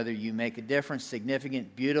are, whether you make a difference,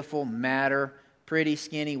 significant, beautiful, matter, pretty,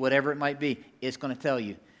 skinny, whatever it might be, it's going to tell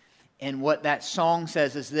you. And what that song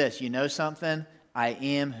says is this, you know something? I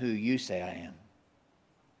am who you say I am.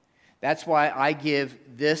 That's why I give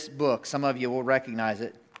this book, some of you will recognize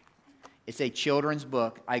it. It's a children's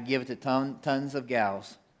book. I give it to tons of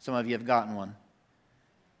gals. Some of you have gotten one.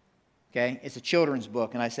 Okay? It's a children's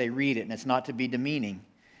book, and I say read it, and it's not to be demeaning.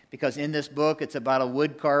 Because in this book, it's about a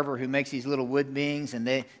wood carver who makes these little wood beings,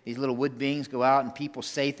 and these little wood beings go out, and people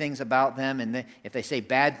say things about them, and if they say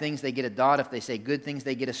bad things, they get a dot. If they say good things,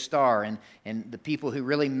 they get a star. And the people who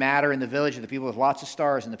really matter in the village are the people with lots of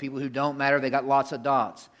stars, and the people who don't matter, they got lots of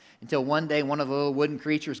dots. Until one day, one of the little wooden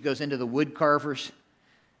creatures goes into the wood carver's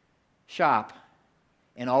shop.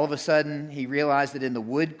 And all of a sudden, he realized that in the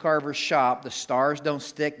wood carver's shop, the stars don't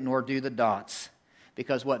stick, nor do the dots.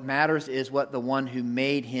 Because what matters is what the one who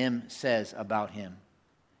made him says about him.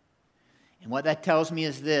 And what that tells me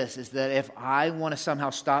is this, is that if I want to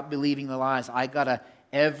somehow stop believing the lies, I got to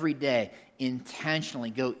every day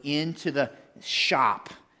intentionally go into the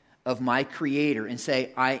shop of my Creator and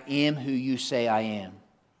say, I am who you say I am.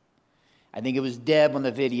 I think it was Deb on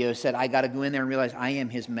the video said, I got to go in there and realize I am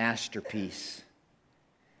His masterpiece.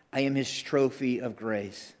 I am His trophy of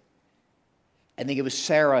grace. I think it was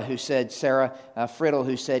Sarah Friddle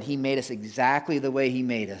who said, He made us exactly the way He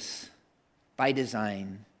made us, by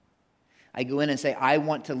design. I go in and say, I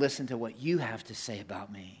want to listen to what you have to say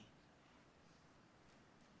about me.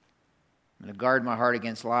 I'm going to guard my heart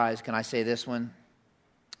against lies. Can I say this one?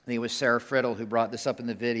 think it was Sarah Friddle who brought this up in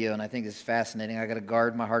the video, and I think this is fascinating. I got to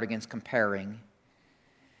guard my heart against comparing.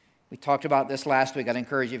 We talked about this last week. I'd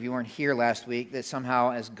encourage you, if you weren't here last week, that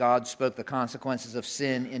somehow as God spoke the consequences of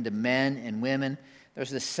sin into men and women, there's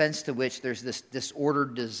this sense to which there's this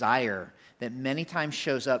disordered desire that many times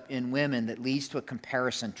shows up in women that leads to a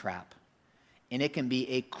comparison trap. And it can be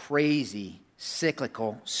a crazy,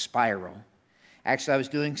 cyclical spiral. Actually, I was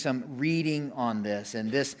doing some reading on this, and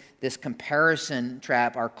this comparison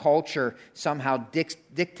trap, our culture somehow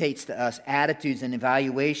dictates to us attitudes and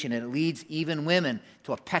evaluation, and it leads even women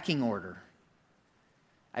to a pecking order.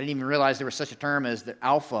 I didn't even realize there was such a term as the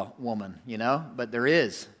alpha woman, but there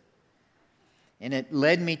is. And it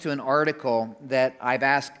led me to an article that I've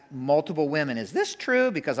asked multiple women, is this true?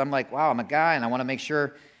 Because I'm like, wow, I'm a guy, and I want to make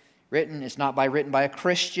sure it's not written by a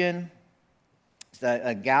Christian. It's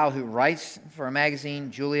a gal who writes for a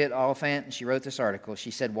magazine, Juliet Oliphant, and she wrote this article.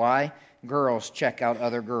 She said, why girls check out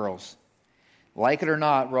other girls. Like it or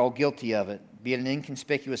not, we're all guilty of it. Be it an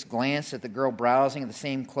inconspicuous glance at the girl browsing at the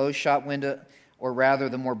same clothes shop window, or rather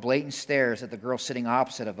the more blatant stares at the girl sitting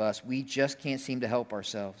opposite of us, we just can't seem to help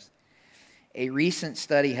ourselves. A recent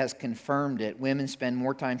study has confirmed it. Women spend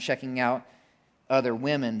more time checking out other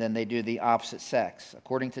women than they do the opposite sex.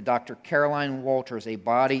 According to Dr. Caroline Walters, a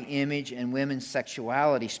body image and women's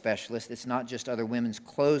sexuality specialist, it's not just other women's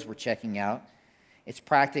clothes we're checking out. It's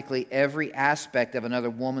practically every aspect of another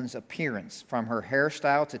woman's appearance, from her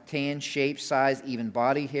hairstyle to tan, shape, size, even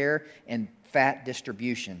body hair, and fat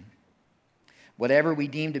distribution. Whatever we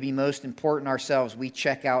deem to be most important ourselves, we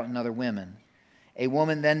check out in other women. A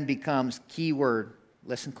woman then becomes, key word,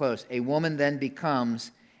 listen close, a woman then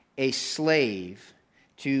becomes a slave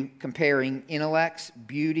to comparing intellects,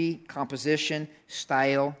 beauty, composition,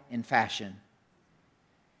 style, and fashion.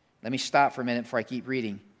 Let me stop for a minute before I keep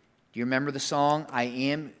reading. Do you remember the song, I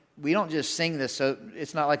Am? We don't just sing this, so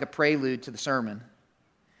it's not like a prelude to the sermon.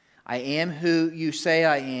 I am who you say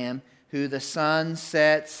I am, who the sun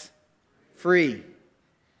sets free.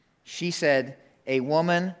 She said, a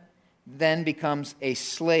woman then becomes a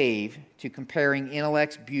slave to comparing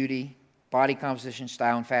intellects, beauty, body composition,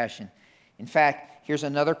 style, and fashion. In fact, here's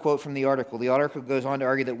another quote from the article. The article goes on to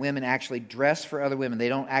argue that women actually dress for other women. They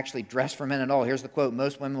don't actually dress for men at all. Here's the quote.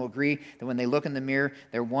 Most women will agree that when they look in the mirror,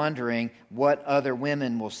 they're wondering what other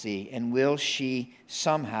women will see, and will she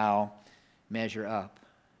somehow measure up?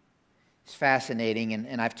 It's fascinating,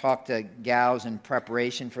 and I've talked to gals in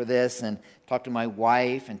preparation for this, and talked to my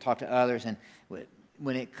wife, and talked to others, and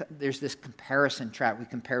there's this comparison trap. We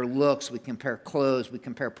compare looks, we compare clothes, we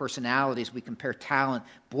compare personalities, we compare talent,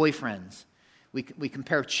 boyfriends. We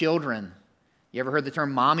compare children. You ever heard the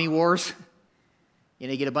term mommy wars?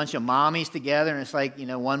 You get a bunch of mommies together, and it's like,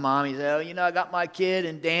 one mommy says, I got my kid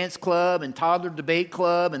in dance club and toddler debate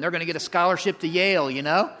club, and they're going to get a scholarship to Yale,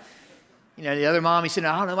 the other mommy said,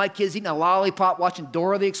 I don't know, my kid's eating a lollipop watching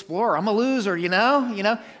Dora the Explorer. I'm a loser,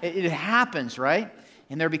 It happens, right?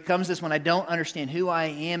 And there becomes this, when I don't understand who I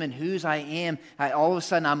am and whose I am, all of a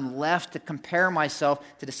sudden I'm left to compare myself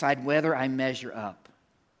to decide whether I measure up.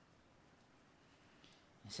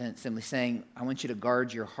 Simply saying, I want you to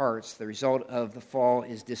guard your hearts. The result of the fall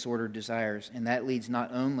is disordered desires. And that leads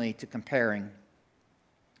not only to comparing,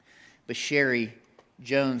 but Sherry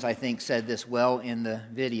Jones, I think, said this well in the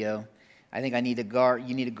video. I think you need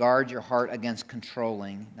to guard your heart against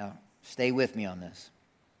controlling. Now, stay with me on this.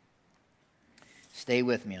 Stay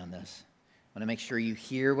with me on this. I want to make sure you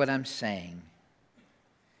hear what I'm saying.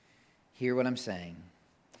 Hear what I'm saying.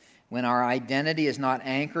 When our identity is not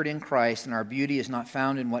anchored in Christ and our beauty is not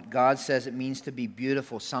found in what God says it means to be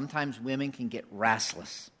beautiful, sometimes women can get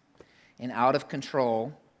restless and out of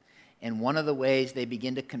control. And one of the ways they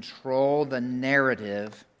begin to control the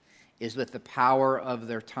narrative is with the power of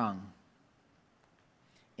their tongue.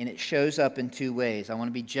 And it shows up in two ways. I want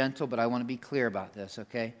to be gentle, but I want to be clear about this,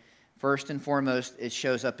 okay? First and foremost, it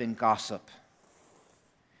shows up in gossip.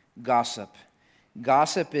 Gossip.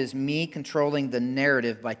 Gossip is me controlling the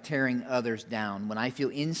narrative by tearing others down. When I feel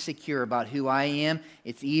insecure about who I am,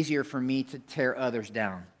 it's easier for me to tear others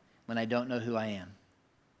down when I don't know who I am.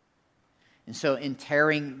 And so in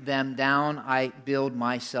tearing them down, I build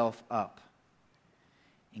myself up.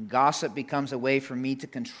 And gossip becomes a way for me to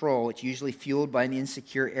control. It's usually fueled by an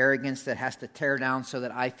insecure arrogance that has to tear down so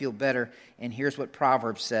that I feel better. And here's what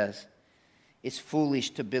Proverbs says. It's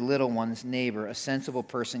foolish to belittle one's neighbor. A sensible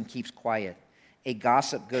person keeps quiet. A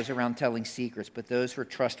gossip goes around telling secrets, but those who are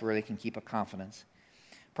trustworthy can keep a confidence.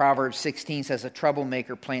 Proverbs 16 says, a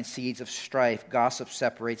troublemaker plants seeds of strife. Gossip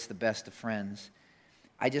separates the best of friends.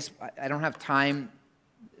 I don't have time.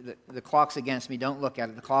 The clock's against me. Don't look at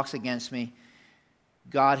it. The clock's against me.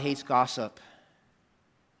 God hates gossip.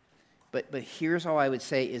 But here's all I would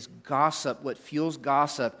say is gossip, what fuels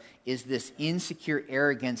gossip is this insecure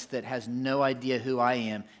arrogance that has no idea who I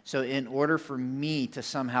am. So in order for me to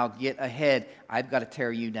somehow get ahead, I've got to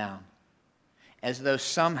tear you down. As though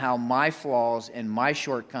somehow my flaws and my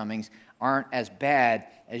shortcomings aren't as bad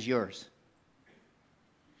as yours.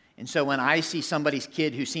 And so when I see somebody's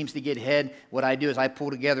kid who seems to get ahead, what I do is I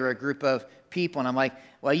pull together a group of people and I'm like,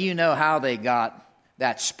 well, you know how they got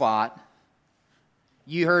that spot.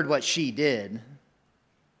 You heard what she did.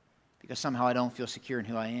 Because somehow I don't feel secure in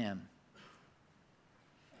who I am.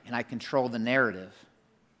 And I control the narrative.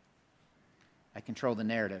 I control the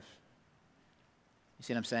narrative. You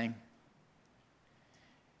see what I'm saying?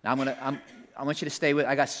 Now I want you to stay with.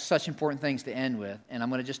 I got such important things to end with, and I'm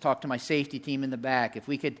going to just talk to my safety team in the back. If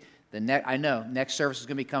we could, I know next service is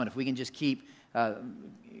going to be coming. If we can just keep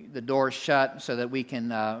the doors shut so that we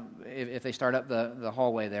can, if they start up the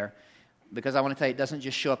hallway there, because I want to tell you, it doesn't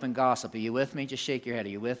just show up in gossip. Are you with me? Just shake your head. Are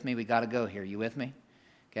you with me? We got to go here. Are you with me?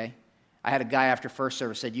 Okay. I had a guy after first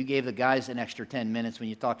service said, "You gave the guys an extra 10 minutes when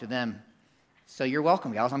you talked to them, so you're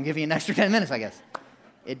welcome, guys. I'm giving you an extra 10 minutes, I guess."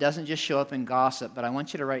 It doesn't just show up in gossip, but I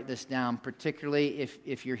want you to write this down, particularly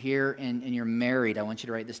if you're here and you're married. I want you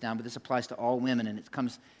to write this down, but this applies to all women, and it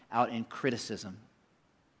comes out in criticism.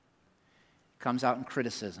 It comes out in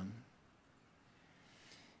criticism.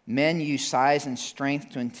 Men use size and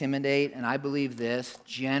strength to intimidate, and I believe this.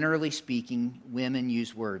 Generally speaking, women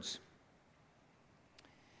use words.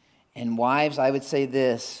 And wives, I would say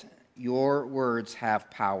this, your words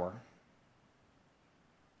have power.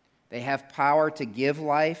 They have power to give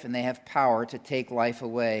life, and they have power to take life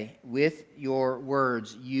away. With your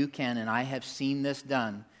words, you can, and I have seen this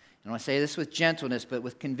done. And I say this with gentleness, but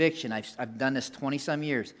with conviction. I've done this 20-some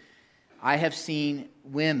years. I have seen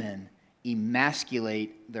women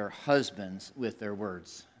emasculate their husbands with their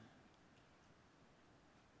words.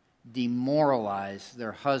 Demoralize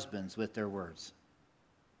their husbands with their words.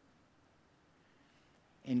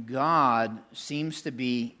 And God seems to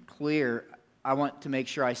be clear. I want to make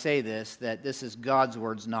sure I say this, that this is God's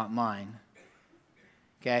words, not mine.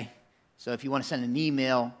 Okay? So if you want to send an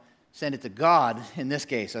email, send it to God in this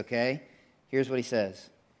case, okay? Here's what he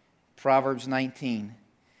says. Proverbs 19.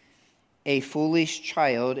 A foolish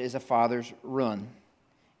child is a father's ruin,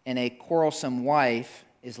 and a quarrelsome wife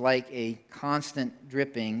is like a constant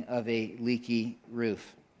dripping of a leaky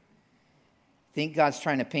roof. I think God's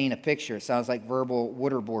trying to paint a picture. It sounds like verbal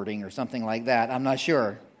waterboarding or something like that. I'm not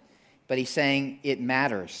sure. But he's saying it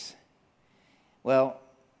matters. Well,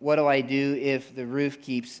 what do I do if the roof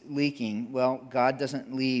keeps leaking? Well, God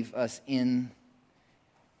doesn't leave us in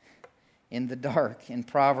the dark. In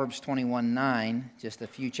Proverbs 21:9, just a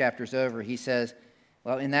few chapters over, he says,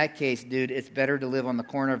 well, in that case, dude, it's better to live on the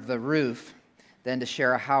corner of the roof than to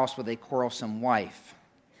share a house with a quarrelsome wife.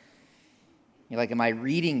 You're like, am I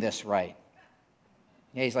reading this right?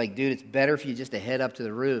 Yeah, he's like, dude, it's better if you just head up to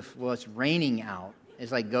the roof. Well, it's raining out.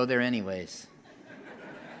 It's like, go there anyways.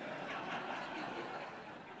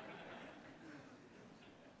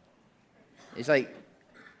 It's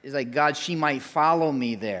like, God, she might follow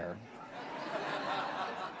me there.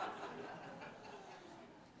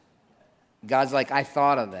 God's like, I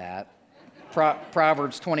thought of that.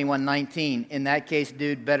 Proverbs 21:19. In that case,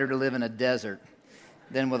 dude, better to live in a desert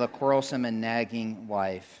than with a quarrelsome and nagging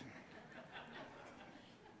wife.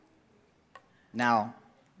 Now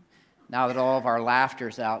that all of our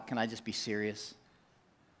laughter's out, can I just be serious?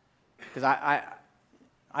 Because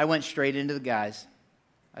I went straight into the guys.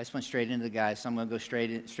 I just went straight into the guys, so I'm going to go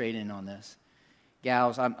straight in on this.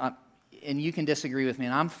 Gals, and you can disagree with me,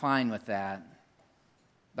 and I'm fine with that.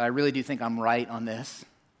 But I really do think I'm right on this.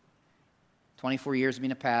 24 years of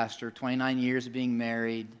being a pastor, 29 years of being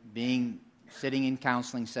married, sitting in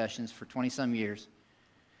counseling sessions for 20-some years.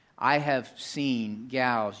 I have seen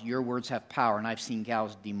gals, your words have power, and I've seen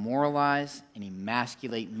gals demoralize and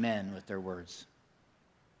emasculate men with their words.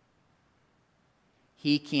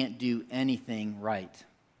 He can't do anything right.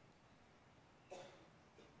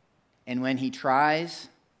 And when he tries,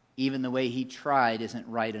 even the way he tried isn't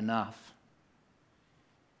right enough.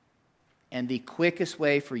 And the quickest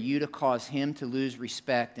way for you to cause him to lose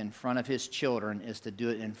respect in front of his children is to do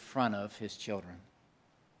it in front of his children.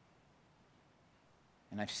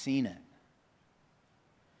 And I've seen it.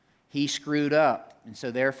 He screwed up, and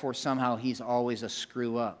so therefore somehow he's always a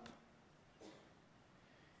screw up.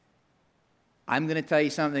 I'm going to tell you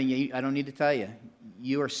something I don't need to tell you.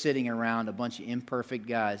 You are sitting around a bunch of imperfect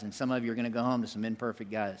guys, and some of you are going to go home to some imperfect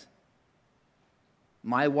guys.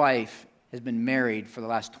 My wife has been married for the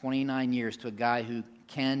last 29 years to a guy who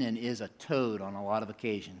can and is a toad on a lot of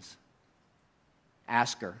occasions.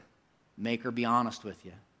 Ask her. Make her be honest with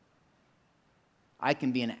you. I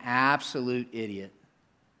can be an absolute idiot.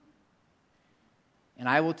 And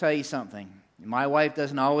I will tell you something. My wife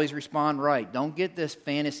doesn't always respond right. Don't get this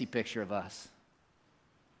fantasy picture of us.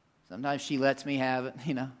 Sometimes she lets me have it,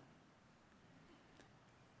 you know.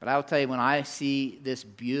 But I'll tell you, when I see this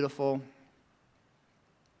beautiful,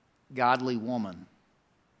 godly woman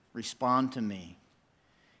respond to me,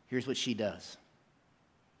 here's what she does.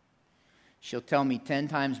 She'll tell me 10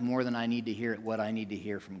 times more than I need to hear what I need to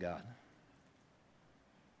hear from God.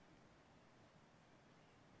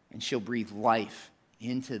 And she'll breathe life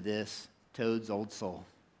into this toad's old soul.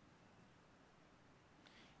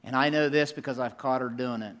 And I know this because I've caught her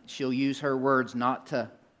doing it. She'll use her words not to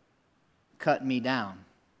cut me down,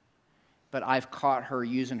 but I've caught her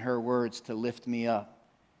using her words to lift me up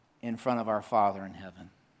in front of our Father in heaven.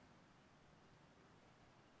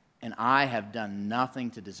 And I have done nothing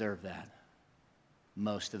to deserve that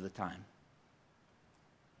most of the time.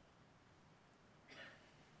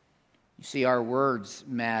 You see, our words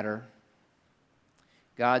matter.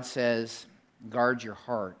 God says, guard your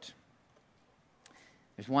heart.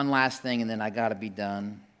 There's one last thing, and then I got to be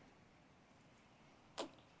done.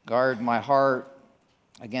 Guard my heart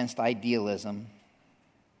against idealism.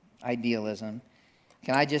 Idealism.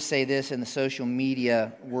 Can I just say this? In the social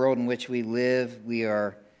media world in which we live, we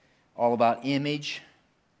are all about image.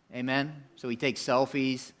 Amen? So we take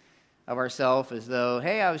selfies of ourselves as though,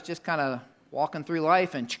 hey, I was just kind of walking through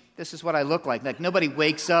life and this is what I look like. Like nobody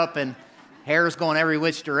wakes up and hair's going every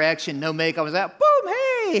which direction, no makeup is out, boom,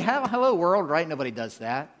 hey, hello world, right? Nobody does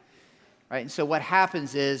that. Right? And so what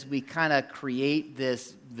happens is we kind of create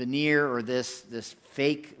this veneer or this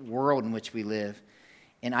fake world in which we live.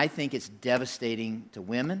 And I think it's devastating to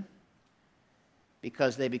women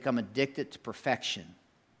because they become addicted to perfection.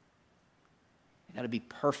 They got to be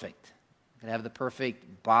perfect. They got to have the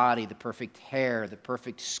perfect body, the perfect hair, the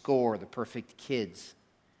perfect score, the perfect kids.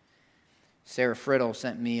 Sarah Friddle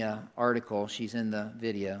sent me an article, she's in the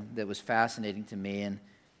video, that was fascinating to me. And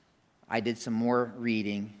I did some more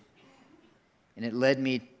reading. And it led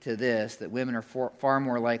me to this, that women are far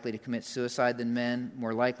more likely to commit suicide than men,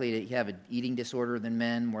 more likely to have an eating disorder than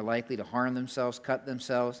men, more likely to harm themselves, cut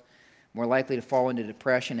themselves, more likely to fall into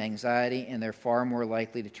depression, anxiety, and they're far more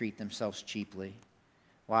likely to treat themselves cheaply.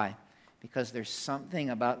 Why? Because there's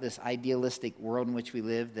something about this idealistic world in which we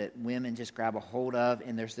live that women just grab a hold of,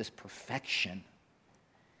 and there's this perfection.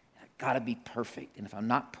 I've got to be perfect, and if I'm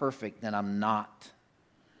not perfect, then I'm not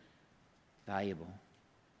valuable.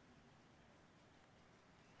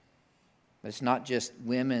 But it's not just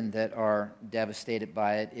women that are devastated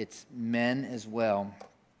by it, it's men as well.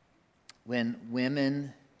 When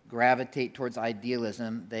women gravitate towards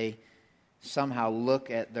idealism, they somehow look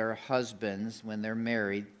at their husbands when they're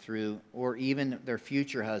married through, or even their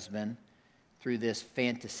future husband, through this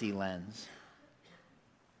fantasy lens.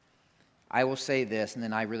 I will say this, and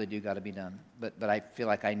then I really do got to be done, but I feel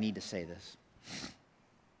like I need to say this.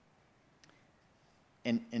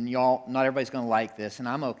 And y'all, not everybody's going to like this, and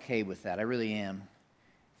I'm okay with that. I really am.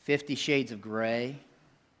 50 Shades of Grey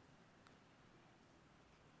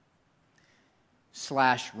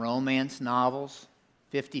 / romance novels.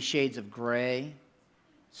 50 Shades of Grey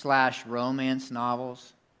 / romance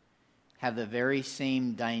novels have the very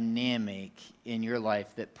same dynamic in your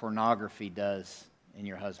life that pornography does in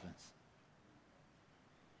your husband's.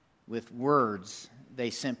 With words, they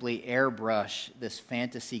simply airbrush this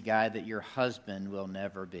fantasy guy that your husband will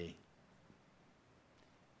never be.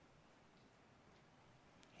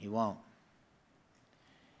 He won't.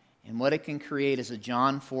 And what it can create is a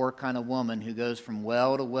John 4 kind of woman who goes from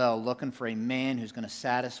well to well looking for a man who's going to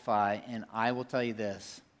satisfy. And I will tell you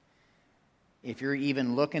this. If you're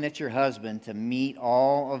even looking at your husband to meet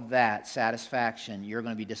all of that satisfaction, you're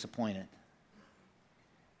going to be disappointed.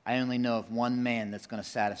 I only know of one man that's going to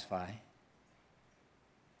satisfy.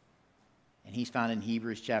 And he's found in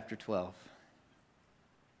Hebrews chapter 12.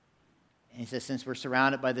 And he says, since we're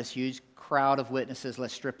surrounded by this huge crowd of witnesses,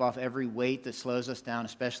 let's strip off every weight that slows us down,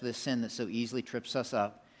 especially the sin that so easily trips us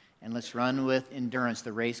up. And let's run with endurance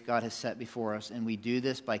the race God has set before us. And we do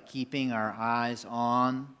this by keeping our eyes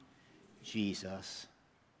on Jesus.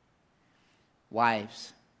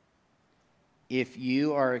 Wives, if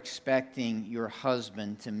you are expecting your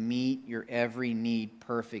husband to meet your every need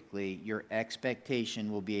perfectly, your expectation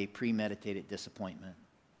will be a premeditated disappointment.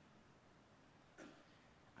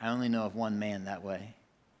 I only know of one man that way.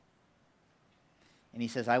 And he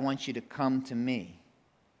says, I want you to come to me.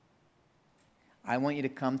 I want you to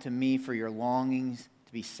come to me for your longings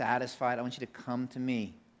to be satisfied. I want you to come to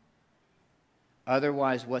me.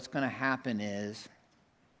 Otherwise, what's going to happen is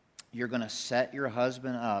you're going to set your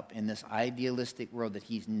husband up in this idealistic world that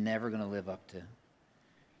he's never going to live up to.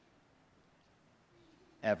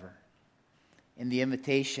 ever. And the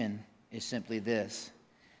invitation is simply this,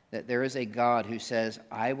 that there is a God who says,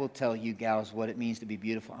 I will tell you gals what it means to be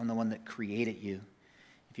beautiful. I'm the one that created you.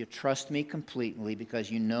 If you trust me completely because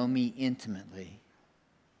you know me intimately,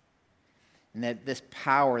 and that this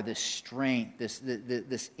power, this strength,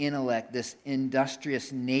 this intellect, this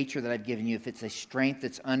industrious nature that I've given you, if it's a strength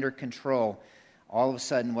that's under control, all of a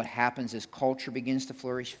sudden what happens is culture begins to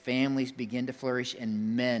flourish, families begin to flourish,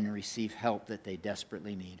 and men receive help that they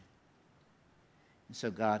desperately need. And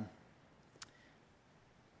so, God,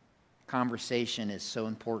 conversation is so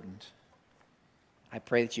important. I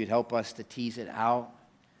pray that you'd help us to tease it out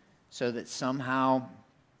so that somehow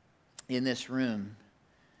in this room,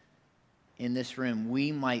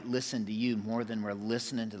 we might listen to you more than we're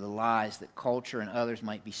listening to the lies that culture and others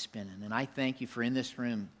might be spinning. And I thank you for in this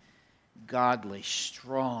room, godly,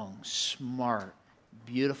 strong, smart,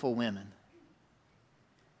 beautiful women.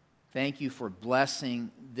 Thank you for blessing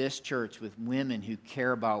this church with women who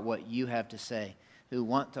care about what you have to say, who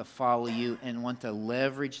want to follow you and want to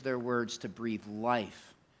leverage their words to breathe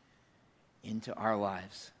life into our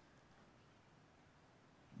lives.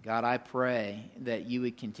 God, I pray that you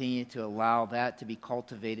would continue to allow that to be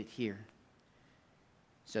cultivated here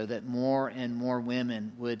so that more and more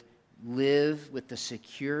women would live with the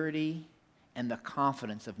security and the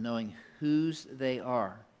confidence of knowing whose they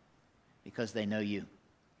are because they know you.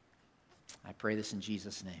 I pray this in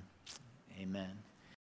Jesus' name. Amen.